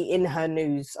not be in her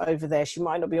news over there. She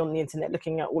might not be on the internet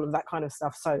looking at all of that kind of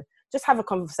stuff. So just have a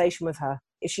conversation with her.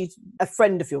 If she's a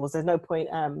friend of yours, there's no point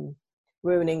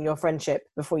ruining your friendship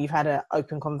before you've had an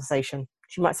open conversation.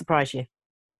 She might surprise you.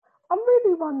 I'm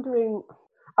really wondering,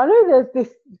 I know there's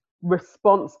this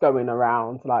response going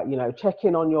around, like,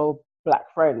 checking on your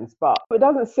Black friends, but it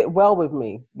doesn't sit well with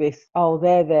me. This, oh,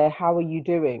 they're there, how are you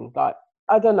doing? Like,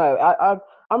 I don't know.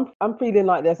 I'm feeling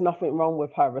like there's nothing wrong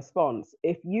with her response.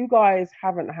 If you guys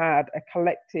haven't had a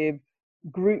collective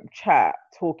group chat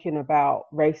talking about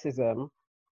racism,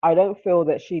 I don't feel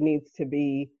that she needs to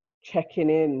be checking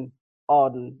in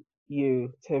on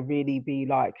you to really be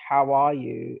like, how are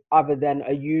you? Other than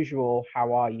a usual,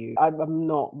 how are you? I'm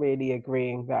not really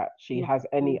agreeing that she has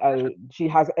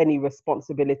any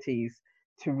responsibilities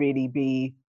to really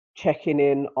be checking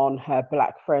in on her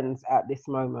Black friends at this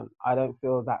moment. I don't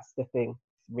feel that's the thing,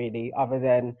 really, other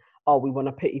than, oh, we want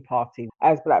a pity party.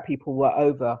 As Black people, we're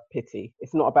over pity.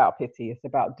 It's not about pity. It's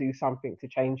about do something to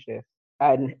change this.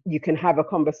 And you can have a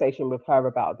conversation with her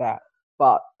about that.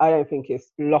 But I don't think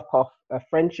it's lock off a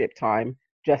friendship time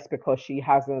just because she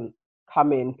hasn't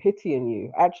come in pitying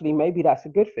you. Actually, maybe that's a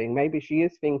good thing. Maybe she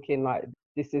is thinking like,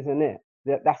 this isn't it.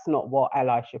 That's not what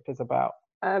allyship is about.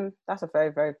 That's a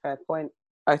very, very fair point.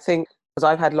 I think because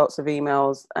I've had lots of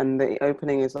emails and the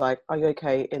opening is like, are you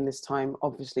okay in this time?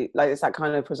 Obviously, like it's that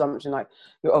kind of presumption, like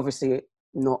you're obviously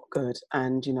not good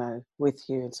and, with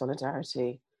you in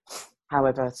solidarity.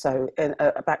 However, so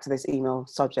back to this email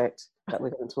subject that we're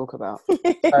going to talk about.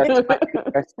 It's quite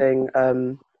interesting.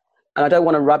 And I don't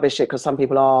want to rubbish it because some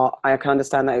people are, I can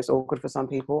understand that it's awkward for some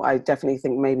people. I definitely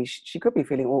think maybe she could be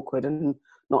feeling awkward and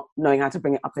not knowing how to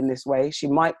bring it up in this way. She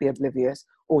might be oblivious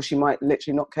or she might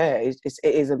literally not care.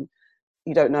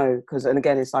 You don't know. Because, and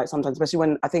again, it's like sometimes, especially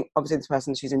when I think obviously this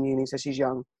person, she's in uni, so she's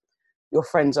young. Your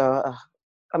friends are,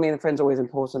 the friends are always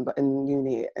important, but in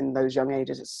uni, in those young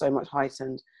ages, it's so much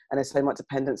heightened and there's so much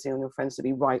dependency on your friends to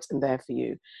be right and there for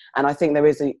you. And I think there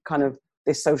is a kind of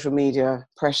this social media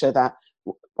pressure that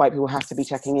white people have to be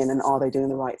checking in and are they doing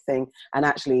the right thing? And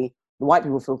actually, the white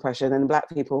people feel pressure, and then the black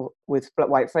people with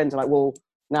white friends are like, well,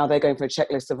 now they're going for a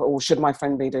checklist of, oh, should my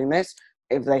friend be doing this?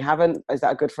 If they haven't, is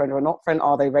that a good friend or not friend?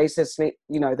 Are they racist?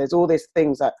 There's all these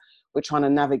things that we're trying to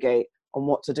navigate on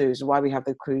what to do. Is why we have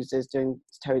the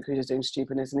Terry Crews doing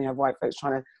stupidness, and you have white folks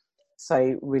trying to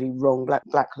say really wrong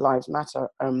Black Lives Matter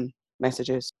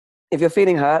messages. If you're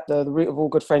feeling hurt, the root of all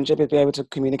good friendship is be able to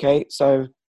communicate. So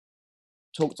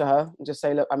talk to her and just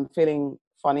say, look, I'm feeling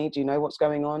funny. Do you know what's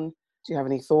going on? Do you have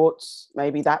any thoughts?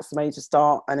 Maybe that's the way to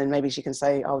start. And then maybe she can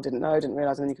say, oh, didn't know, didn't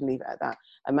realize. And then you can leave it at that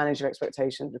and manage your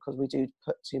expectations, because we do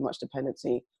put too much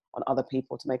dependency on other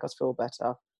people to make us feel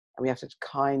better. And we have to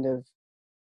kind of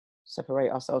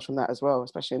separate ourselves from that as well,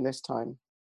 especially in this time,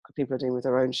 because people are dealing with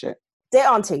their own shit. Dear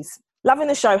aunties, loving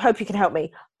the show. Hope you can help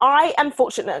me. I am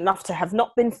fortunate enough to have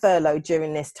not been furloughed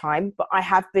during this time, but I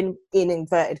have been, in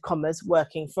inverted commas,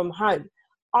 working from home.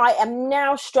 I am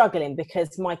now struggling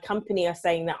because my company are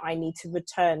saying that I need to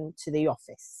return to the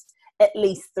office at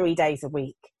least 3 days a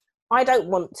week. I don't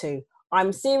want to.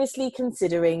 I'm seriously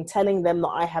considering telling them that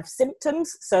I have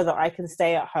symptoms so that I can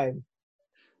stay at home.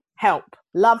 Help.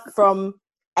 Love from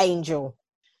Angel.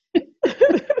 I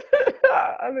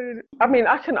mean,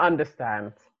 I can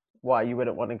understand why you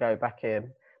wouldn't want to go back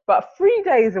in, but 3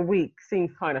 days a week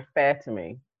seems kind of fair to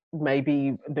me.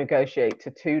 Maybe negotiate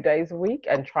to 2 days a week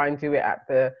and try and do it at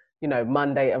the,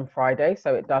 Monday and Friday,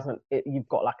 so you've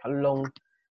got like a long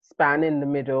span in the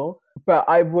middle. But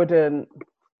I wouldn't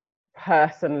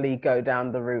personally go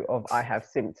down the route of I have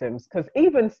symptoms, because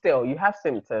even still, you have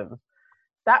symptoms.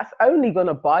 That's only going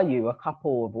to buy you a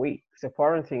couple of weeks of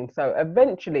quarantine. So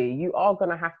eventually you are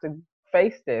going to have to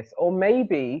face this, or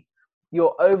maybe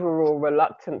your overall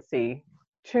reluctancy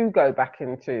to go back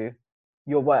into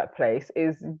your workplace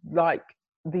is like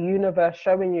the universe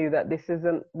showing you that this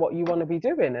isn't what you want to be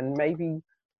doing. And maybe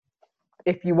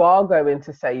if you are going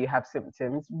to say you have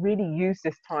symptoms, really use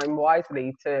this time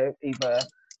wisely to either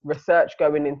research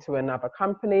going into another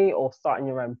company or starting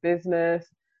your own business.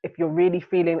 If you're really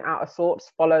feeling out of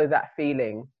sorts, follow that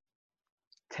feeling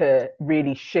to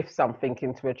really shift something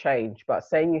into a change. But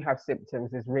saying you have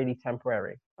symptoms is really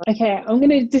temporary. Okay, I'm going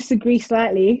to disagree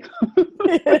slightly.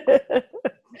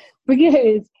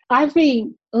 Because I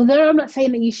think, although I'm not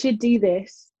saying that you should do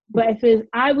this, but if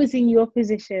I was in your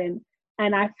position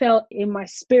and I felt in my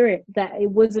spirit that it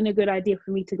wasn't a good idea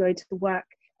for me to go to work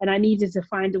and I needed to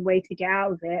find a way to get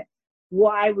out of it,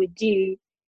 what I would do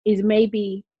is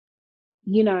maybe,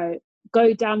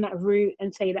 go down that route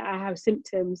and say that I have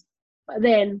symptoms, but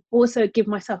then also give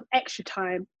myself extra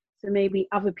time. So maybe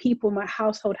other people in my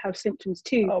household have symptoms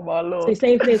too. Oh my Lord. So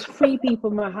say if there's 3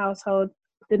 people in my household,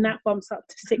 then that bumps up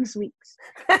to 6 weeks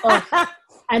off.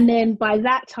 And then by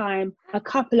that time, a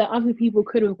couple of other people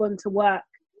could have gone to work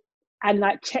and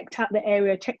like checked out the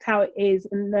area, checked how it is,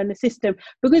 and then the system.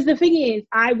 Because the thing is,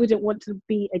 I wouldn't want to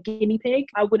be a guinea pig.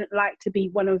 I wouldn't like to be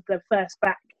one of the first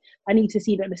back. I need to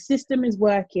see that the system is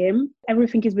working.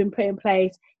 Everything has been put in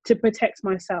place to protect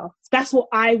myself. That's what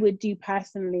I would do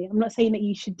personally. I'm not saying that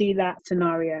you should do that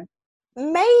scenario.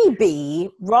 Maybe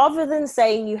rather than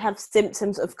saying you have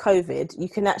symptoms of COVID, you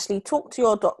can actually talk to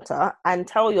your doctor and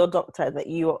tell your doctor that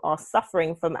you are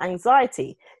suffering from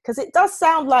anxiety, because it does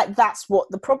sound like that's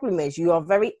what the problem is. You are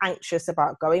very anxious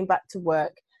about going back to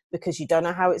work because you don't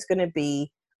know how it's going to be.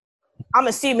 I'm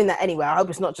assuming that anyway. I hope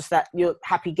it's not just that you're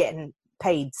happy getting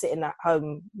paid sitting at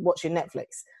home watching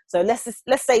Netflix. So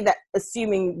let's say that,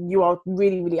 assuming you are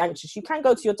really, really anxious, you can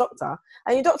go to your doctor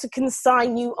and your doctor can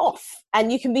sign you off,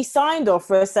 and you can be signed off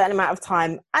for a certain amount of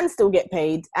time and still get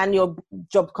paid, and your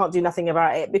job can't do nothing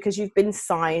about it because you've been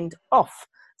signed off.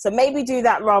 So maybe do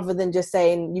that rather than just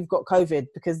saying you've got COVID,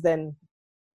 because then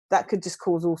that could just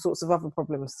cause all sorts of other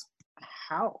problems.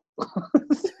 How?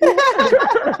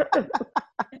 To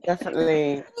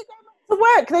Definitely.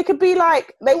 work, they could be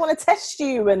like, they want to test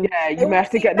you, and you may have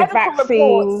to get the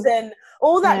vaccine and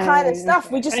all that kind of stuff.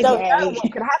 We just don't know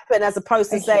what could happen, as opposed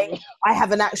to saying I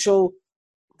have an actual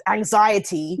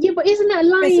anxiety. Yeah, but isn't that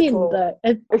lying though?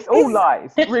 It's all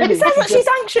lies, really. It sounds like she's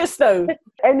anxious though.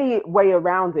 Any way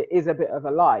around it is a bit of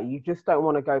a lie. You just don't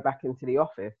want to go back into the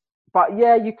office. But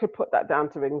yeah, you could put that down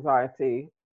to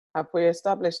anxiety. Have we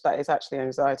established that it's actually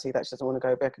anxiety that she doesn't want to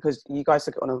go back? Because you guys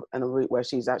took it on a route where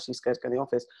she's actually scared to go in the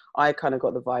office. I kind of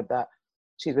got the vibe that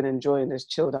she's been enjoying this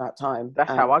chilled out time. That's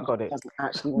how I got it.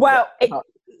 Actually Mm.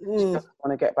 She doesn't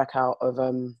want to get back out of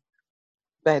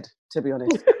bed, to be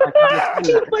honest.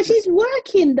 But she's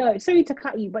working though. Sorry to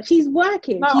cut you, but she's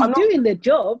working. No, she's doing the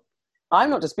job. I'm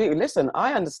not disputing. Listen,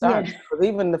 I understand. Yeah. But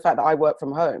even the fact that I work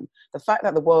from home, the fact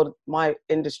that the world, my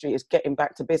industry is getting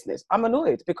back to business, I'm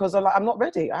annoyed because I'm not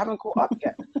ready. I haven't caught up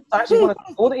yet. I actually want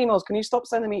to all the emails. Can you stop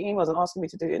sending me emails and asking me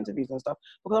to do interviews and stuff?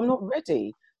 Because I'm not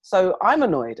ready. So I'm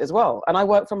annoyed as well. And I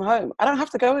work from home. I don't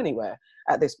have to go anywhere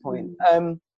at this point.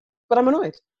 But I'm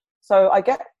annoyed. So I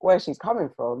get where she's coming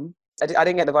from. I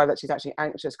didn't get the vibe that she's actually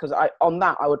anxious, because on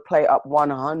that I would play up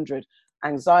 100.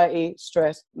 Anxiety,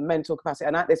 stress, mental capacity.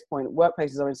 And at this point,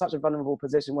 workplaces are in such a vulnerable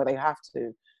position where they have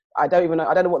to. I don't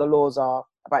know what the laws are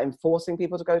about enforcing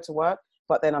people to go to work.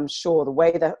 But then I'm sure the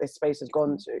way that this space has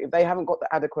gone to, if they haven't got the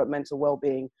adequate mental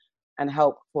well-being and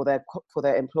help for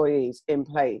their employees in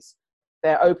place,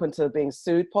 they're open to being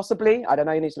sued, possibly. I don't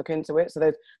know, you need to look into it.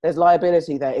 So there's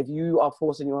liability there if you are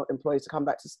forcing your employees to come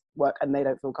back to work and they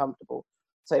don't feel comfortable.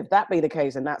 So if that be the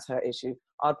case, and that's her issue,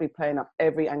 I'd be playing up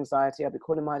every anxiety. I'd be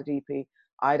calling my GP.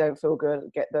 I don't feel good.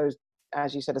 Get those,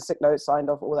 as you said, a sick note signed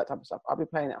off, all that type of stuff. I'll be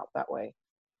playing it up that way.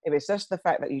 If it's just the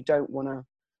fact that you don't want to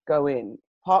go in,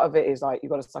 part of it is like,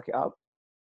 you've got to suck it up.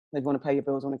 If you want to pay your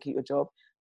bills, want to keep your job.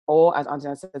 Or as Auntie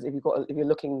says, if you're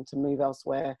looking to move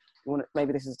elsewhere,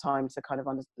 maybe this is time to kind of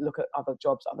look at other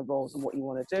jobs, other roles, and what you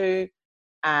want to do.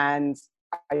 And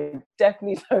I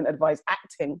definitely don't advise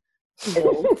acting,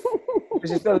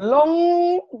 which is a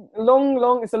long,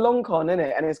 it's a long con, isn't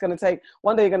it? And it's going to take,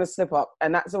 one day you're going to slip up.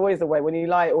 And that's always the way. When you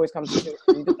lie, it always comes to you.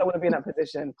 You just don't want to be in that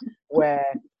position where,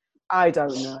 I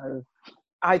don't know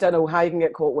how you can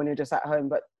get caught when you're just at home.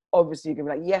 But obviously you can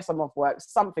be like, yes, I'm off work.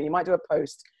 Something, you might do a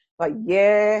post like,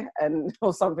 yeah, and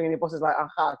or something, and your boss is like,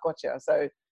 aha, gotcha. So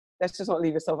let's just not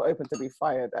leave yourself open to be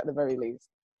fired at the very least.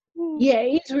 Yeah,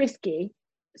 it's risky.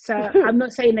 So I'm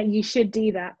not saying that you should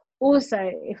do that.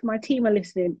 Also, if my team are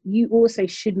listening, you also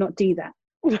should not do that.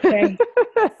 Okay?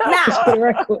 Snap. For the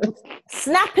record.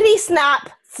 Snappity snap,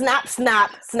 snap,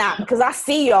 snap, snap. Because I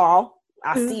see y'all.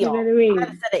 You know what I mean? I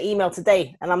had to send an email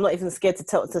today, and I'm not even scared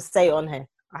to say it on here.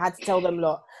 I had to tell them,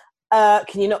 lot,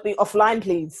 can you not be offline,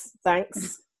 please?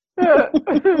 Thanks.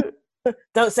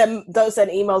 Don't send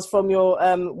emails from your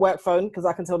work phone, because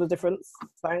I can tell the difference.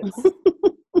 Thanks.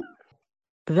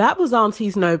 That was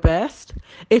Aunties Know Best.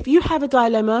 If you have a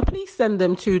dilemma, please send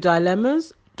them to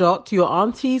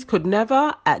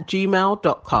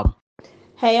dilemmas.yourauntiescouldnever@gmail.com.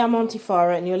 Hey, I'm Auntie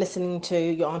Farah, and you're listening to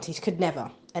Your Aunties Could Never.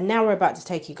 And now we're about to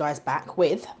take you guys back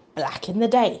with Black in the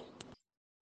Day.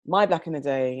 My Black in the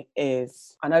Day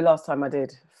is, I know last time I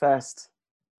did first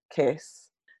kiss.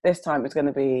 This time it's going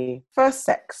to be first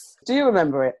sex. Do you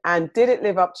remember it? And did it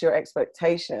live up to your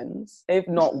expectations? If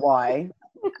not, why?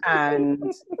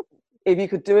 And if you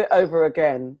could do it over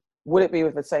again, would it be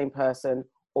with the same person?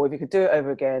 Or if you could do it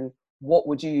over again, what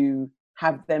would you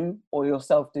have them or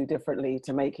yourself do differently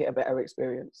to make it a better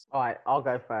experience? All right, I'll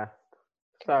go first.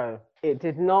 So it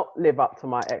did not live up to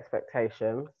my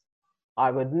expectations.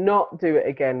 I would not do it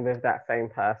again with that same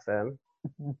person.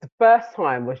 The first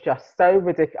time was just so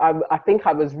ridiculous. I think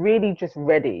I was really just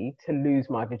ready to lose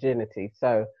my virginity.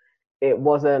 So it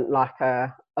wasn't like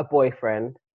a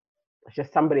boyfriend. It's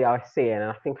just somebody I was seeing,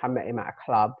 and I think I met him at a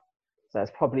club. So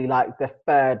it's probably like the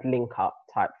third link up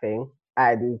type thing.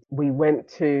 And we went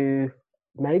to,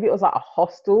 maybe it was like a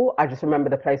hostel. I just remember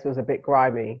the place was a bit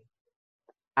grimy.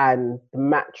 And the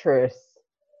mattress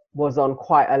was on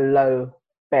quite a low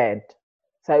bed.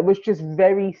 So it was just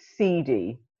very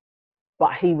seedy,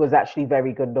 but he was actually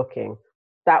very good looking.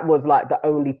 That was like the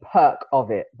only perk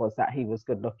of it, was that he was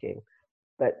good looking.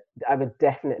 But I would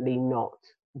definitely not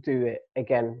do it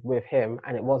again with him.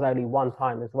 And it was only one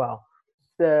time as well.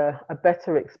 A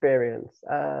better experience.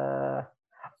 I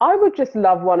would just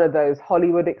love one of those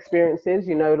Hollywood experiences,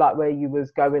 you know, like where you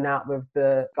was going out with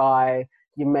the guy,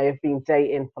 you may have been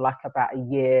dating for like about a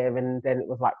year, and then it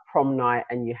was like prom night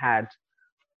and you had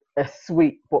a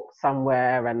suite booked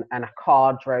somewhere and a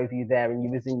car drove you there and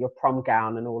you was in your prom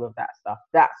gown and all of that stuff.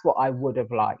 That's what I would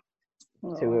have liked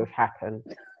to have happened,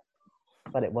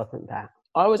 but it wasn't that.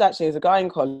 I was actually, as a guy in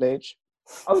college,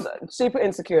 I was super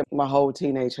insecure. My whole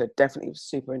teenagehood, definitely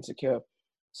super insecure.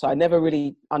 So I never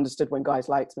really understood when guys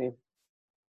liked me.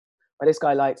 But this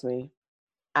guy liked me,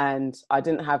 and I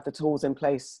didn't have the tools in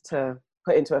place to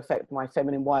put into effect my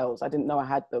feminine wiles. I didn't know I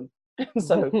had them.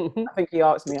 So I think he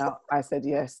asked me out. I said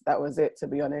yes, that was it, to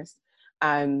be honest.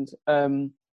 And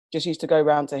just used to go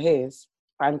round to his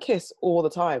and kiss all the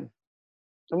time.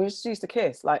 And we just used to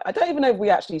kiss. Like, I don't even know if we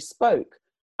actually spoke.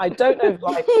 I don't know if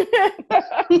like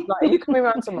you coming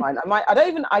around to mine.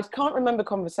 I can't remember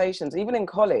conversations, even in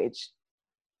college.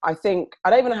 I don't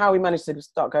even know how we managed to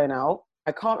start going out.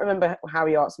 I can't remember how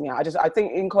he asked me out. I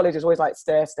think in college it's always like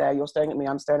stare, you're staring at me,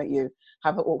 I'm staring at you,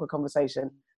 have an awkward conversation. Do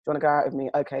you want to go out with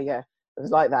me? Okay, yeah. It was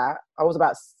like that. I was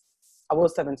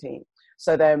 17.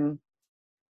 So then,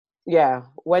 yeah,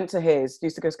 went to his,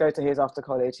 used to just go to his after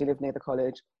college. He lived near the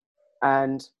college.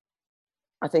 And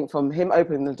I think from him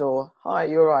opening the door, hi,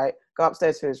 you're right, go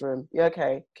upstairs to his room, you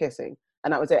okay, kissing.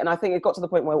 And that was it. And I think it got to the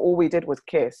point where all we did was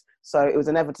kiss. So it was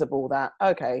inevitable that,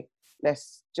 okay,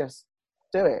 let's just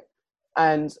do it.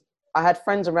 And I had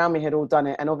friends around me who had all done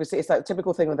it. And obviously it's that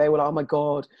typical thing where they were like, oh my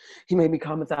God, he made me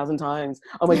come 1,000 times.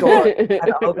 Oh my God.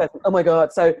 Oh my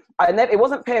God. So it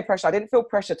wasn't peer pressure. I didn't feel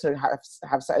pressure to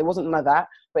have sex. It wasn't none of that.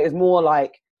 But it was more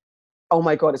like, oh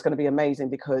my God, it's going to be amazing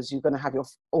because you're going to have your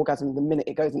orgasm the minute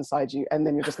it goes inside you. And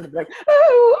then you're just going to be like,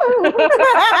 oh.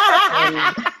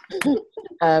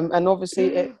 And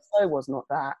obviously it so was not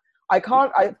that. I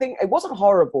think it wasn't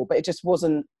horrible, but it just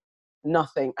wasn't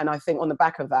nothing. And I think on the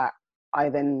back of that, I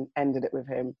then ended it with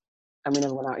him and we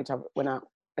never went out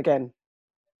again.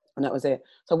 And that was it.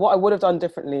 So what I would have done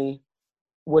differently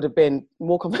would have been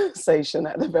more conversation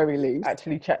at the very least.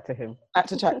 Actually chat to him.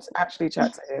 Actually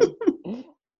chat to him.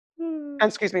 And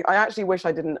excuse me, I actually wish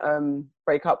I didn't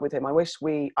break up with him. I wish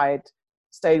I'd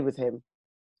stayed with him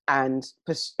and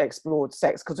explored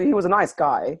sex because he was a nice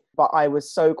guy, but I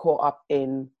was so caught up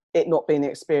in it not being the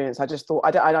experience. I just thought,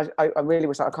 I really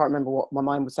wish, I can't remember what my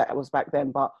mind was set was back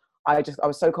then, but I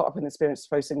was so caught up in the experience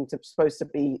supposed to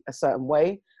be a certain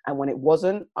way. And when it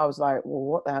wasn't, I was like, well,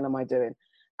 what the hell am I doing?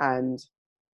 And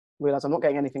realized I'm not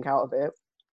getting anything out of it.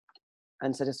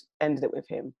 And so just ended it with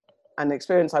him. And the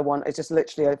experience I want is just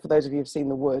literally, for those of you who've seen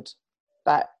The Wood,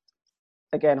 that,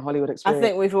 again, Hollywood experience. I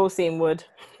think we've all seen Wood.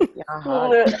 Yeah,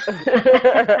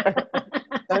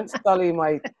 don't sully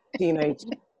my teenage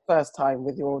first time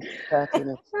with your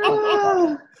dirtiness.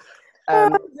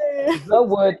 The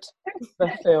Wood,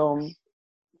 the film,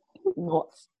 not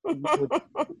Wood.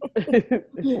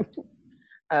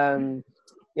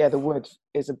 Yeah, The Wood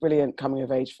is a brilliant coming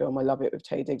of age film. I love it with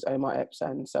Taye Diggs, Omar Epps,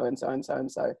 and so and so and so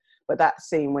and so. But that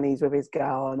scene when he's with his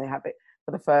girl and they have it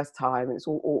for the first time, it's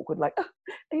all awkward, like, oh,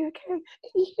 are you okay?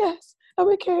 Yes, I'm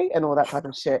okay, and all that type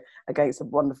of shit against a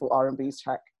wonderful R&B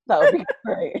track. That would be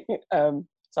great. So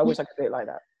I wish I could do it like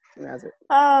that. And that's it.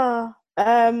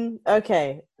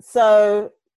 Okay.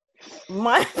 So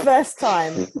my first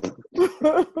time.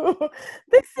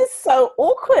 This is so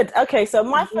awkward. Okay, so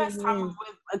my first time was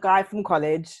with a guy from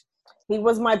college. He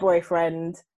was my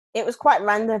boyfriend. It was quite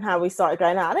random how we started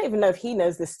going out. I don't even know if he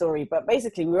knows this story, but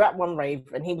basically we were at one rave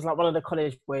and he was like one of the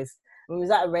college boys. And we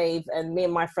was at a rave and me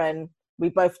and my friend, we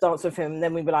both danced with him. And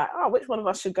then we were like, oh, which one of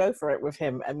us should go for it with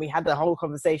him? And we had the whole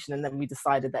conversation and then we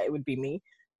decided that it would be me.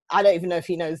 I don't even know if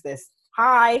he knows this.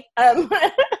 Hi.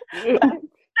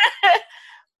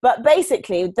 But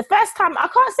basically, the first time, I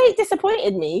can't say it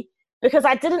disappointed me because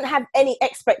I didn't have any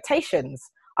expectations.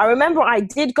 I remember I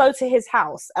did go to his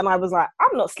house and I was like,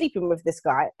 I'm not sleeping with this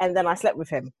guy. And then I slept with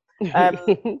him. And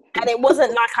it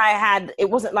wasn't like,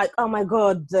 oh my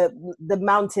God, the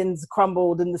mountains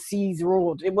crumbled and the seas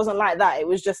roared. It wasn't like that. It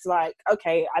was just like,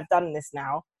 okay, I've done this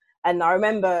now. And I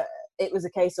remember it was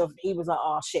a case of, he was like,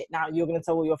 oh shit, now you're going to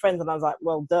tell all your friends. And I was like,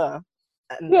 well, duh.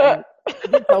 And I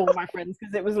did tell all my friends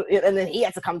because it was, and then he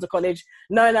had to come to college.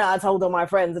 No, I told all my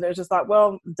friends, and it was just like,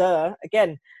 well, duh,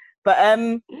 again. But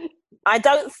I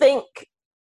don't think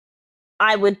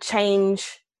I would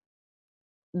change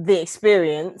the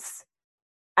experience.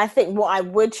 I think what I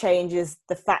would change is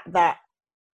the fact that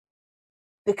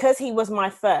because he was my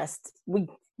first,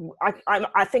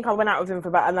 I think I went out with him for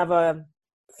about another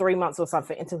 3 months or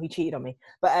something until he cheated on me.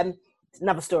 But it's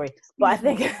another story. But I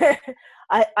think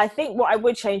I think what I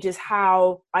would change is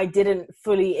how I didn't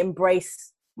fully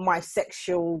embrace my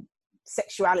sexuality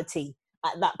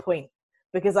at that point.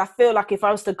 Because I feel like if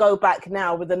I was to go back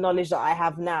now with the knowledge that I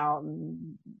have now,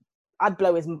 I'd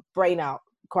blow his brain out,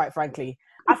 quite frankly.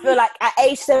 I feel like at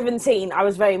age 17, I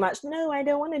was very much, no, I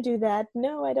don't want to do that.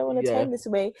 No, I don't want to turn this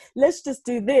away. Let's just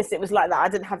do this. It was like that. I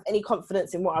didn't have any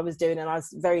confidence in what I was doing and I was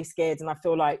very scared. And I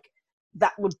feel like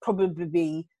that would probably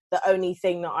be the only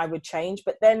thing that I would change.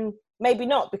 But then maybe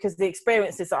not, because the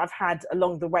experiences that I've had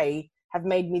along the way have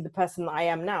made me the person that I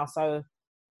am now. So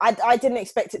I didn't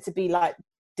expect it to be like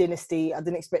Dynasty. I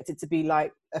didn't expect it to be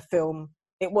like a film.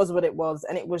 It was what it was.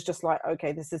 And it was just like,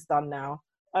 okay, this is done now.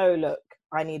 Oh, look,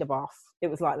 I need a bath. It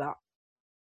was like that.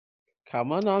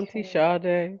 Come on, Auntie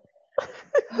Sade.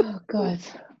 Oh, God.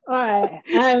 All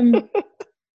right.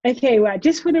 Okay, right.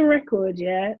 Just for the record,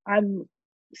 yeah, I'm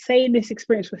saying this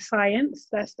experience with science.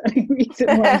 That's the only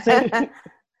reason why I'm saying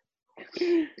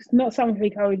it's not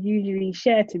something I would usually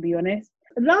share, to be honest.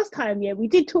 Last time, yeah, we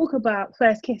did talk about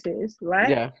first kisses, right?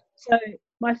 Yeah. So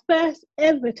my first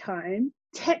ever time,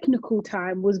 technical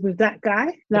time, was with that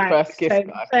guy. Like,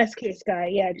 first kiss guy,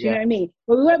 yeah. Do you know what I mean?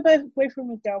 But we weren't both boyfriend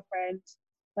with girlfriends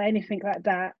or anything like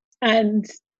that. And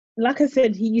like I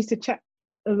said, he used to chat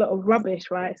a lot of rubbish,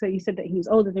 right? So you said that he was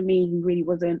older than me, he really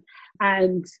wasn't.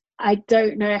 And I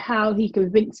don't know how he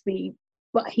convinced me,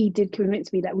 but he did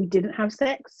convince me that we didn't have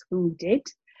sex when we did.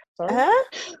 Sorry?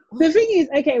 The thing is,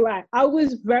 okay, right, I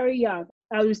was very young.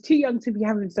 I was too young to be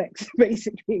having sex,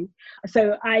 basically.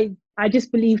 So I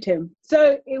just believed him.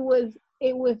 So it was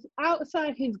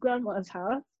outside his grandma's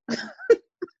house.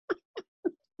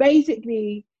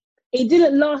 Basically, it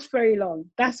didn't last very long.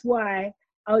 That's why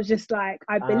I was just like,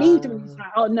 I believed him. He's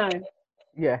like, oh no.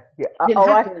 Yeah. Didn't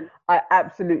happen. I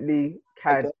absolutely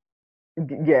can.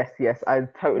 Okay. Yes, I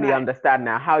totally understand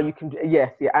now how you can.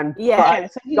 Yes, and Yeah.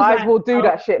 So he was guys like, will do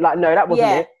that shit. Like, no, that wasn't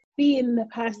Yeah. it. being the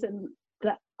person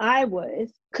that I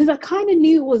was, because I kind of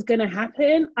knew what was going to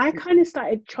happen, I kind of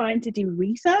started trying to do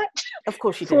research Of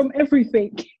course you did. from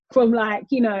everything, from like,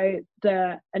 you know,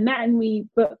 the anatomy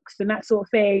books and that sort of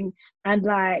thing. And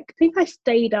like, I think I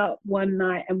stayed up one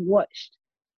night and watched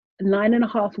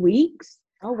 9.5 weeks.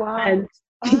 Oh wow. And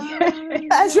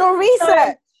That's your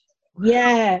research.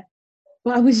 yeah,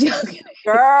 but I was young.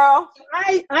 Girl.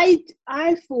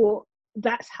 I thought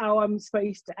that's how I'm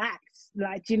supposed to act.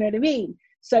 Like, do you know what I mean?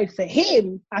 So for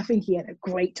him, I think he had a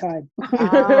great time.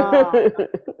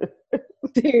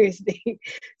 Seriously.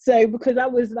 So because I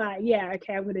was like, yeah,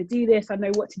 okay, I'm gonna do this. I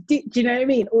know what to do. Do you know what I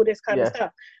mean? All this kind of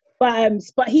stuff.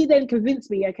 But he then convinced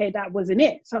me, okay, that wasn't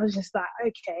it. So I was just like,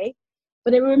 okay.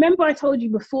 But then remember I told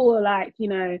you before, like, you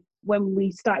know, when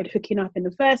we started hooking up in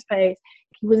the first place,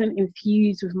 he wasn't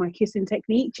infused with my kissing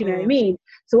technique. Do you know what I mean?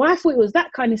 So I thought it was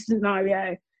that kind of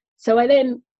scenario. So I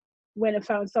then went and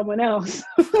found someone else.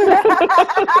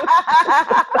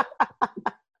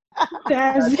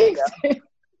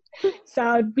 So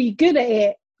I'd be good at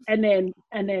it and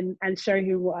show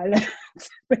him what I learned,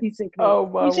 basically. Oh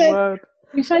my word.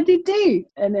 Which I did do.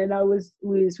 And then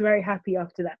we was very happy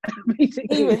after that,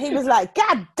 basically. He was like,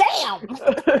 God damn.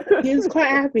 He was quite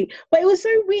happy. But it was so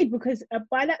weird because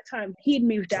by that time he'd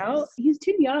moved out. He was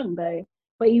too young though,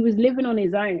 but he was living on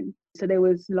his own. So there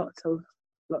was lots of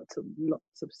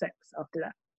sex after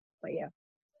that. But yeah.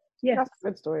 That's a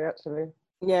good story actually.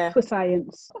 Yeah. For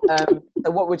science. So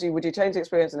what would you change the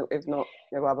experience, and if not,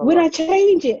 Would I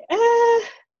change it?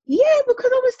 Yeah,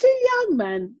 because I was too young,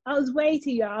 man. I was way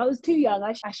too young. I was too young.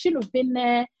 I shouldn't have been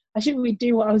there. I shouldn't be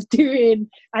doing what I was doing.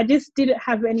 I just didn't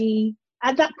have any,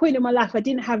 at that point in my life, I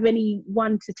didn't have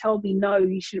anyone to tell me, no,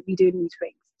 you shouldn't be doing these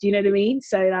things. Do you know what I mean?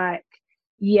 So like,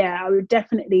 yeah, I would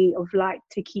definitely have liked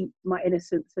to keep my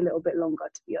innocence a little bit longer,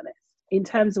 to be honest. In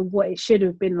terms of what it should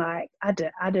have been like, I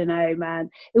don't know, man.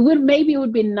 It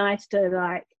would be nice to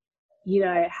like, you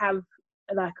know, have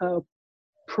like a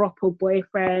proper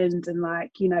boyfriend and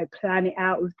like, you know, plan it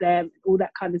out with them, all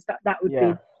that kind of stuff. That would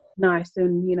be nice,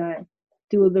 and you know,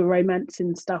 do all the romance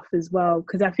and stuff as well,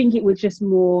 because I think it was just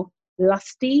more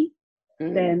lusty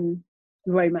than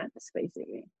romance,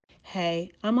 basically.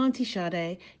 Hey, I'm Auntie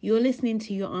Sade. You're listening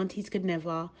to Your Aunties Could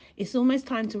Never. It's almost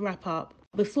time to wrap up.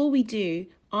 Before we do,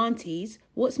 aunties,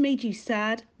 what's made you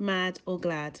sad, mad, or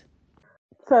glad?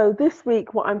 So this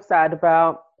week, what I'm sad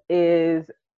about is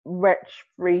Wretch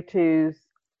 32's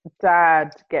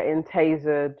dad getting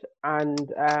tasered,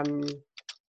 and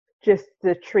just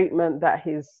the treatment that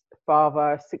his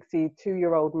father, a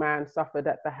 62-year-old man, suffered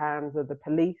at the hands of the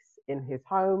police in his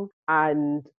home.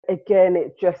 And again,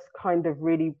 it just kind of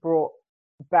really brought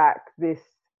back this,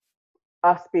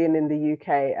 us being in the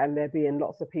UK and there being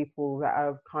lots of people that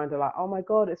are kind of like, oh my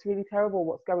God, it's really terrible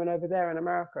what's going over there in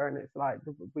America. And it's like,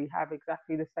 we have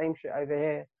exactly the same shit over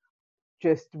here,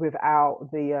 just without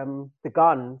the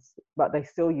guns, but they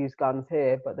still use guns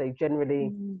here, but they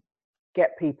generally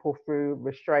get people through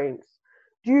restraints,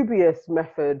 dubious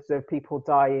methods of people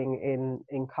dying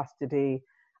in custody,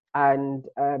 and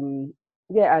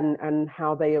and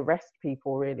how they arrest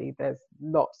people. Really, there's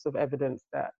lots of evidence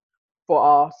that for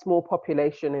our small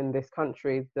population in this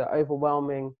country, the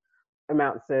overwhelming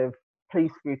amounts of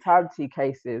police brutality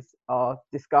cases are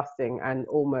disgusting and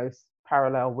almost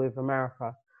parallel with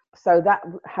America. So that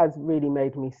has really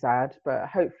made me sad, but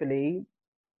hopefully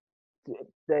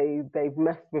they've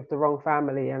messed with the wrong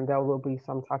family and there will be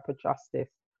some type of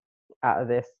justice out of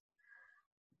this.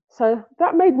 So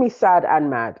that made me sad and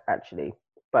mad, actually,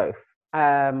 both.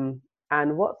 And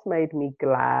what's made me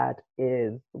glad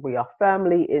is we are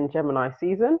firmly in Gemini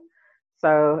season.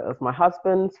 So it was my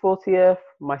husband's 40th,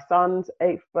 my son's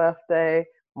 8th birthday,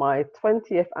 my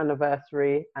 20th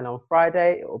anniversary, and on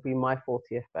Friday it will be my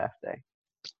 40th birthday.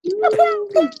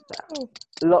 So,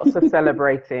 lots of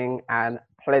celebrating and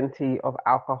plenty of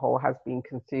alcohol has been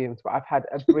consumed, but I've had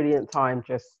a brilliant time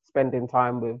just spending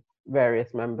time with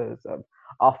various members of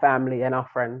our family and our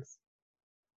friends.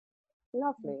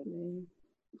 Lovely.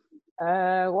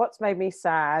 What's made me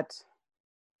sad?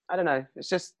 I don't know. It's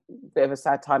just a bit of a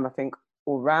sad time, I think,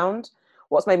 all round.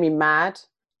 What's made me mad?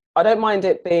 I don't mind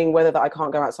it being whether that I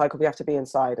can't go outside because we have to be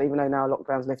inside, even though now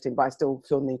lockdown's lifting, but I still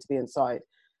feel the need to be inside.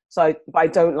 So, but I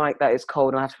don't like that it's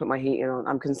cold and I have to put my heating on.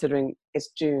 I'm considering it's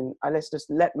June. Let's just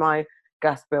let my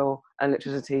gas bill and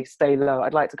electricity stay low.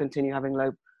 I'd like to continue having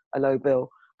a low bill,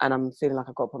 and I'm feeling like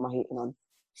I've got to put my heating on.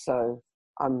 So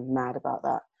I'm mad about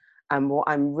that. And what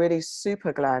I'm really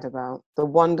super glad about, the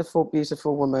wonderful,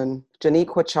 beautiful woman,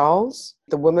 Janiqua Charles,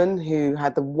 the woman who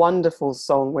had the wonderful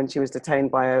song when she was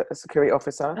detained by a security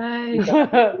officer.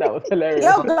 That was hilarious.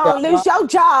 You're gonna lose your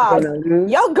job.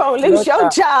 You're gonna lose your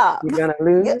job. You're gonna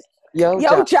lose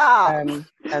your job.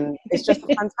 And it's just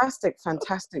a fantastic,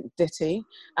 fantastic ditty.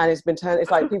 And it's been turned,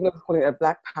 it's like people are calling it a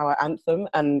Black Power anthem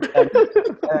and a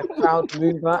crowd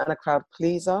mover and a crowd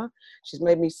pleaser. She's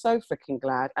made me so freaking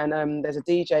glad. And there's a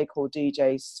DJ called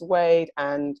DJ Suede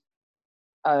and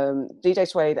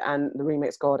the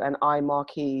Remix God and I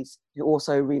Marquise, who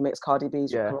also remixed Cardi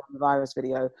B's coronavirus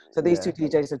video. So these two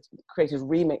DJs have created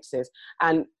remixes.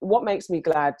 And what makes me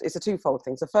glad, it's a twofold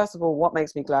thing. So first of all, what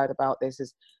makes me glad about this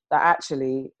is that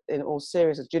actually, in all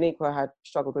seriousness, Janiqua had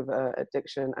struggled with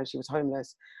addiction and she was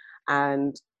homeless.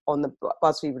 And on the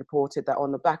BuzzFeed reported that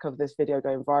on the back of this video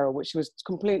going viral, which she was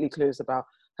completely clueless about,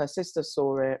 her sister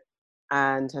saw it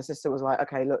and her sister was like,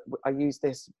 okay, look, I use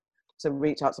this to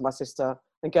reach out to my sister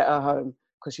and get her home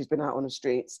because she's been out on the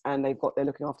streets and they're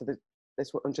looking after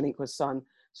this Janiqua's son.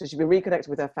 So she's been reconnected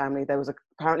with her family. There was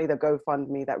apparently the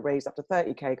GoFundMe that raised up to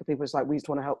 30K because people were just like, we just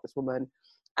want to help this woman.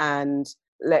 And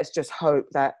let's just hope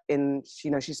that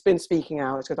she's been speaking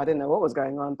out because I didn't know what was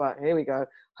going on, but here we go.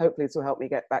 Hopefully this will help me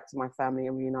get back to my family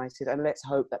and reunited. And let's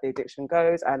hope that the addiction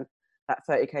goes and that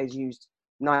 30K is used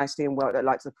nicely and well, that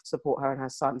like to support her and her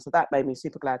son. So that made me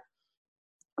super glad.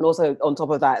 And also on top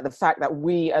of that, the fact that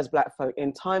we as Black folk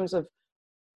in times of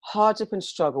hardship and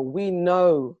struggle, we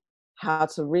know how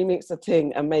to remix a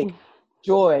thing and make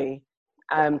joy.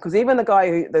 Because even the guy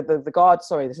who, the guard,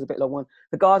 sorry, this is a bit long one,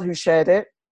 the guard who shared it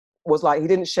was like, he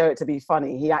didn't share it to be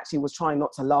funny. He actually was trying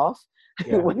not to laugh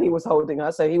when he was holding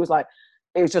her. So he was like,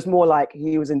 it was just more like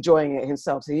he was enjoying it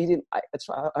himself. So he didn't,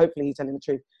 hopefully he's telling the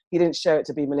truth. He didn't share it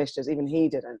to be malicious. Even he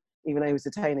didn't, even though he was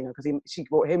detaining her because she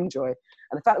brought him joy.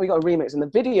 And the fact that we got a remix and the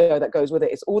video that goes with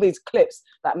it, it's all these clips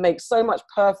that make so much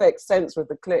perfect sense with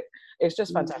the clip. It's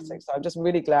just fantastic. So I'm just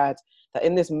really glad that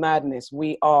in this madness,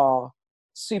 we are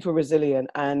super resilient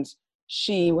and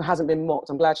she hasn't been mocked.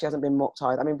 I'm glad she hasn't been mocked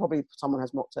either. I mean, probably someone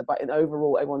has mocked her, but in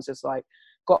overall, everyone's just like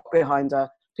got behind her.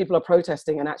 People are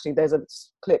protesting and actually there's a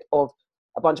clip of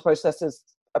a bunch of protesters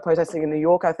are protesting in New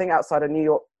York, I think, outside a New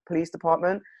York police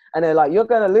department. And they're like, you're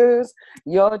going to lose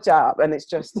your job. And it's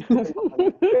just,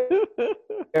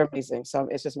 they're amazing. So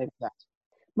it's just maybe that.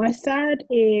 My sad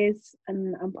is,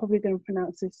 and I'm probably going to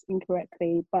pronounce this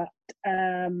incorrectly, but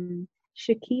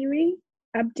Shakiri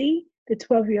Abdi, the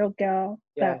 12-year-old girl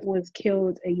that was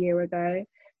killed a year ago,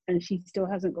 and she still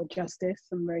hasn't got justice.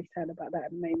 I'm very sad about that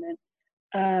at the moment.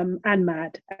 And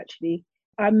mad, actually.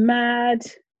 I'm mad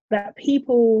that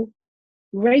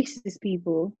racist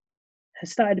people, have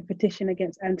started a petition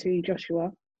against Anthony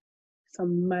Joshua.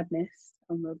 Some madness.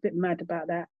 I'm a bit mad about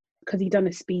that because he done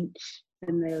a speech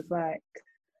and they was like,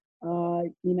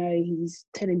 he's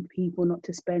telling people not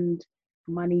to spend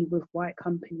money with white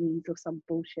companies or some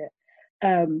bullshit.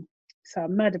 So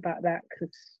I'm mad about that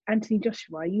because Anthony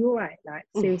Joshua, are you all right? Like,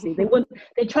 seriously,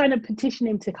 they're trying to petition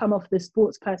him to come off the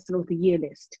Sports Person of the Year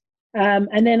list.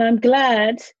 And then I'm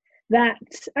glad that,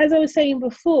 as I was saying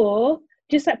before,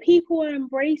 just that people are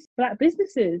embracing Black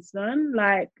businesses, man.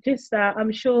 Like, just that,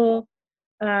 I'm sure,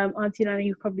 Auntie Nana,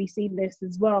 you've probably seen this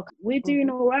as well. We're doing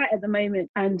all right at the moment,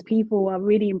 and people are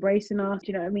really embracing us,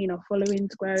 you know what I mean, are following,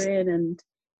 squaring, and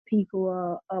people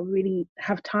are really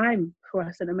have time for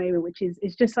us at the moment, which is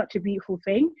just such a beautiful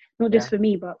thing, not just for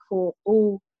me, but for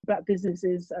all Black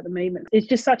businesses at the moment. It's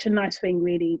just such a nice thing,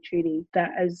 really, truly, that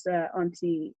as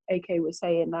Auntie AK was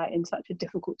saying, that in such a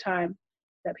difficult time,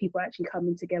 that people actually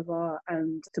coming together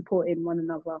and supporting one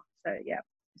another. So yeah,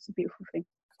 it's a beautiful thing.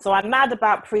 So I'm mad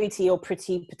about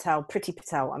Priti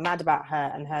Patel. I'm mad about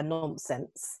her and her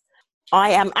nonsense. I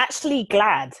am actually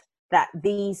glad that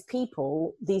these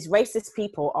racist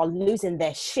people are losing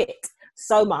their shit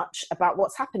so much about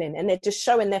what's happening and they're just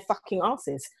showing their fucking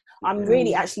asses. I'm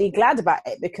really actually glad about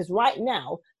it because right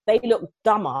now they look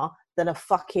dumber than a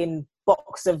fucking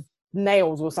box of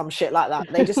nails or some shit like that.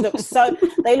 They just look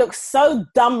so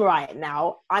dumb right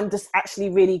now. I'm just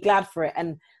actually really glad for it.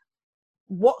 And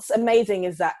what's amazing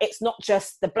is that it's not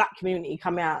just the black community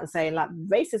coming out and saying like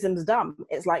racism's dumb.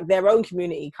 It's like their own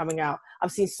community coming out.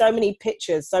 I've seen so many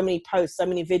pictures, so many posts, so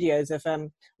many videos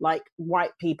of like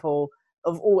white people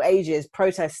of all ages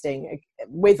protesting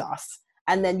with us.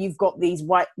 And then you've got these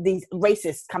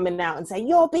racists coming out and saying,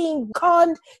 you're being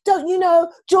conned. Don't you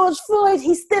know George Floyd,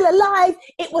 he's still alive.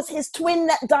 It was his twin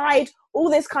that died. All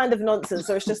this kind of nonsense.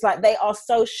 So it's just like they are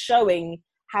so showing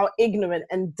how ignorant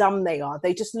and dumb they are.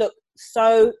 They just look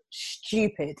so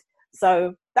stupid.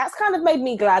 So that's kind of made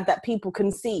me glad that people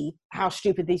can see how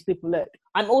stupid these people look.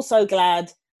 I'm also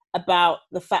glad about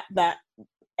the fact that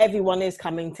everyone is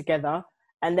coming together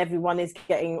and everyone is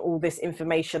getting all this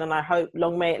information, and I hope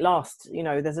long may it last. You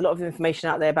know, there's a lot of information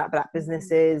out there about black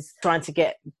businesses, trying to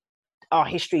get our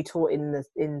history taught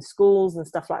in schools and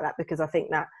stuff like that, because I think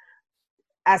that,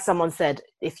 as someone said,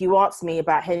 if you ask me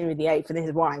about Henry VIII and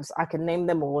his wives, I can name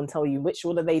them all and tell you which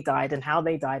order they died and how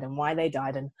they died and why they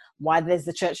died and why there's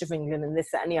the Church of England and this,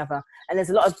 that and the other. And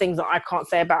there's a lot of things that I can't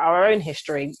say about our own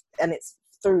history, and it's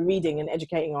through reading and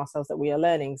educating ourselves that we are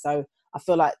learning. So I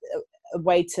feel like a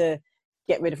way to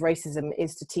get rid of racism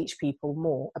is to teach people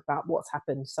more about what's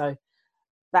happened. So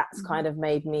that's kind of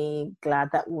made me glad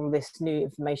that all this new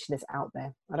information is out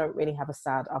there. I don't really have a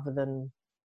sad, other than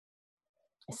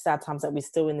it's sad times that we're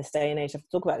still in this day and age have to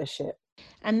talk about this shit.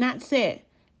 And that's it.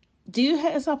 Do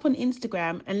hit us up on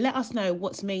Instagram and let us know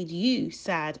what's made you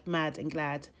sad, mad and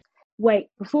glad. Wait,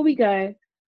 before we go,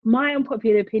 my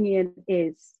unpopular opinion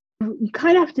is, you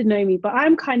kind of have to know me, but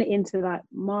I'm kind of into like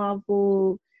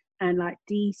Marvel and like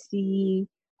DC.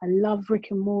 I love Rick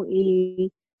and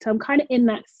Morty. So I'm kind of in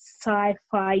that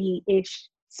sci-fi-ish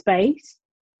space.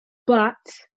 But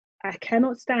I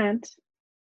cannot stand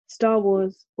Star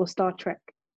Wars or Star Trek.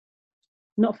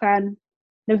 Not a fan.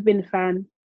 Never been a fan.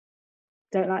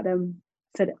 Don't like them.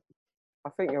 Said it. I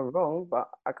think you're wrong, but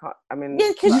I can't. I mean, yeah,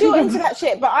 because you're into that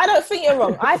shit. But I don't think you're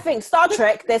wrong. I think Star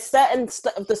Trek. There's certain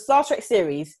of the Star Trek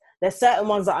series. There's certain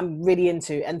ones that I'm really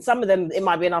into, and some of them it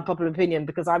might be an unpopular opinion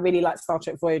because I really like Star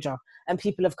Trek Voyager, and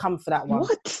people have come for that one.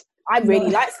 What? I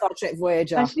really like Star Trek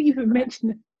Voyager. I shouldn't even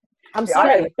mention it. I'm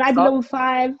sorry. Babylon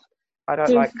 5. I don't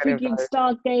like any of freaking those.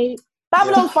 Stargate.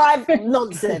 Babylon 5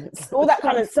 nonsense. All that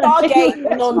kind of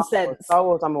Stargate nonsense. Star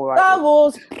Wars, I'm all right. Star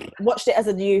Wars, watched it as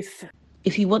a youth.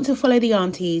 If you want to follow the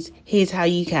aunties, here's how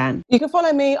you can. You can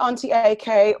follow me, Auntie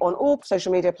AK, on all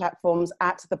social media platforms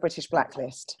at The British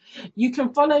Blacklist. You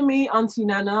can follow me, Auntie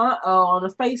Nana, on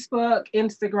Facebook,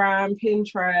 Instagram,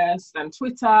 Pinterest, and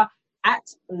Twitter at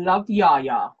Love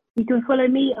Yaya. You can follow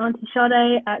me, Auntie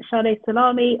Sade, at Sade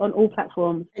Salami on all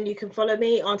platforms. And you can follow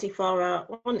me, Auntie Farah,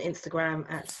 on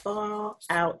Instagram at Far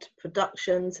Out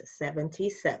Productions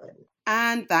 77.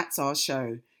 And that's our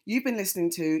show. You've been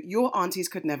listening to Your Aunties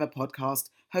Could Never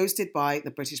podcast, hosted by The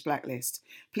British Blacklist.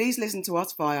 Please listen to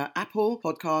us via Apple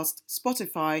Podcast,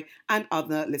 Spotify, and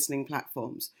other listening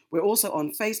platforms. We're also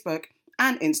on Facebook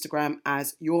and Instagram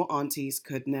as Your Aunties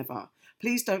Could Never.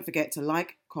 Please don't forget to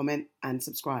like, comment, and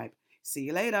subscribe. See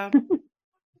you later.